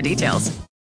website for details.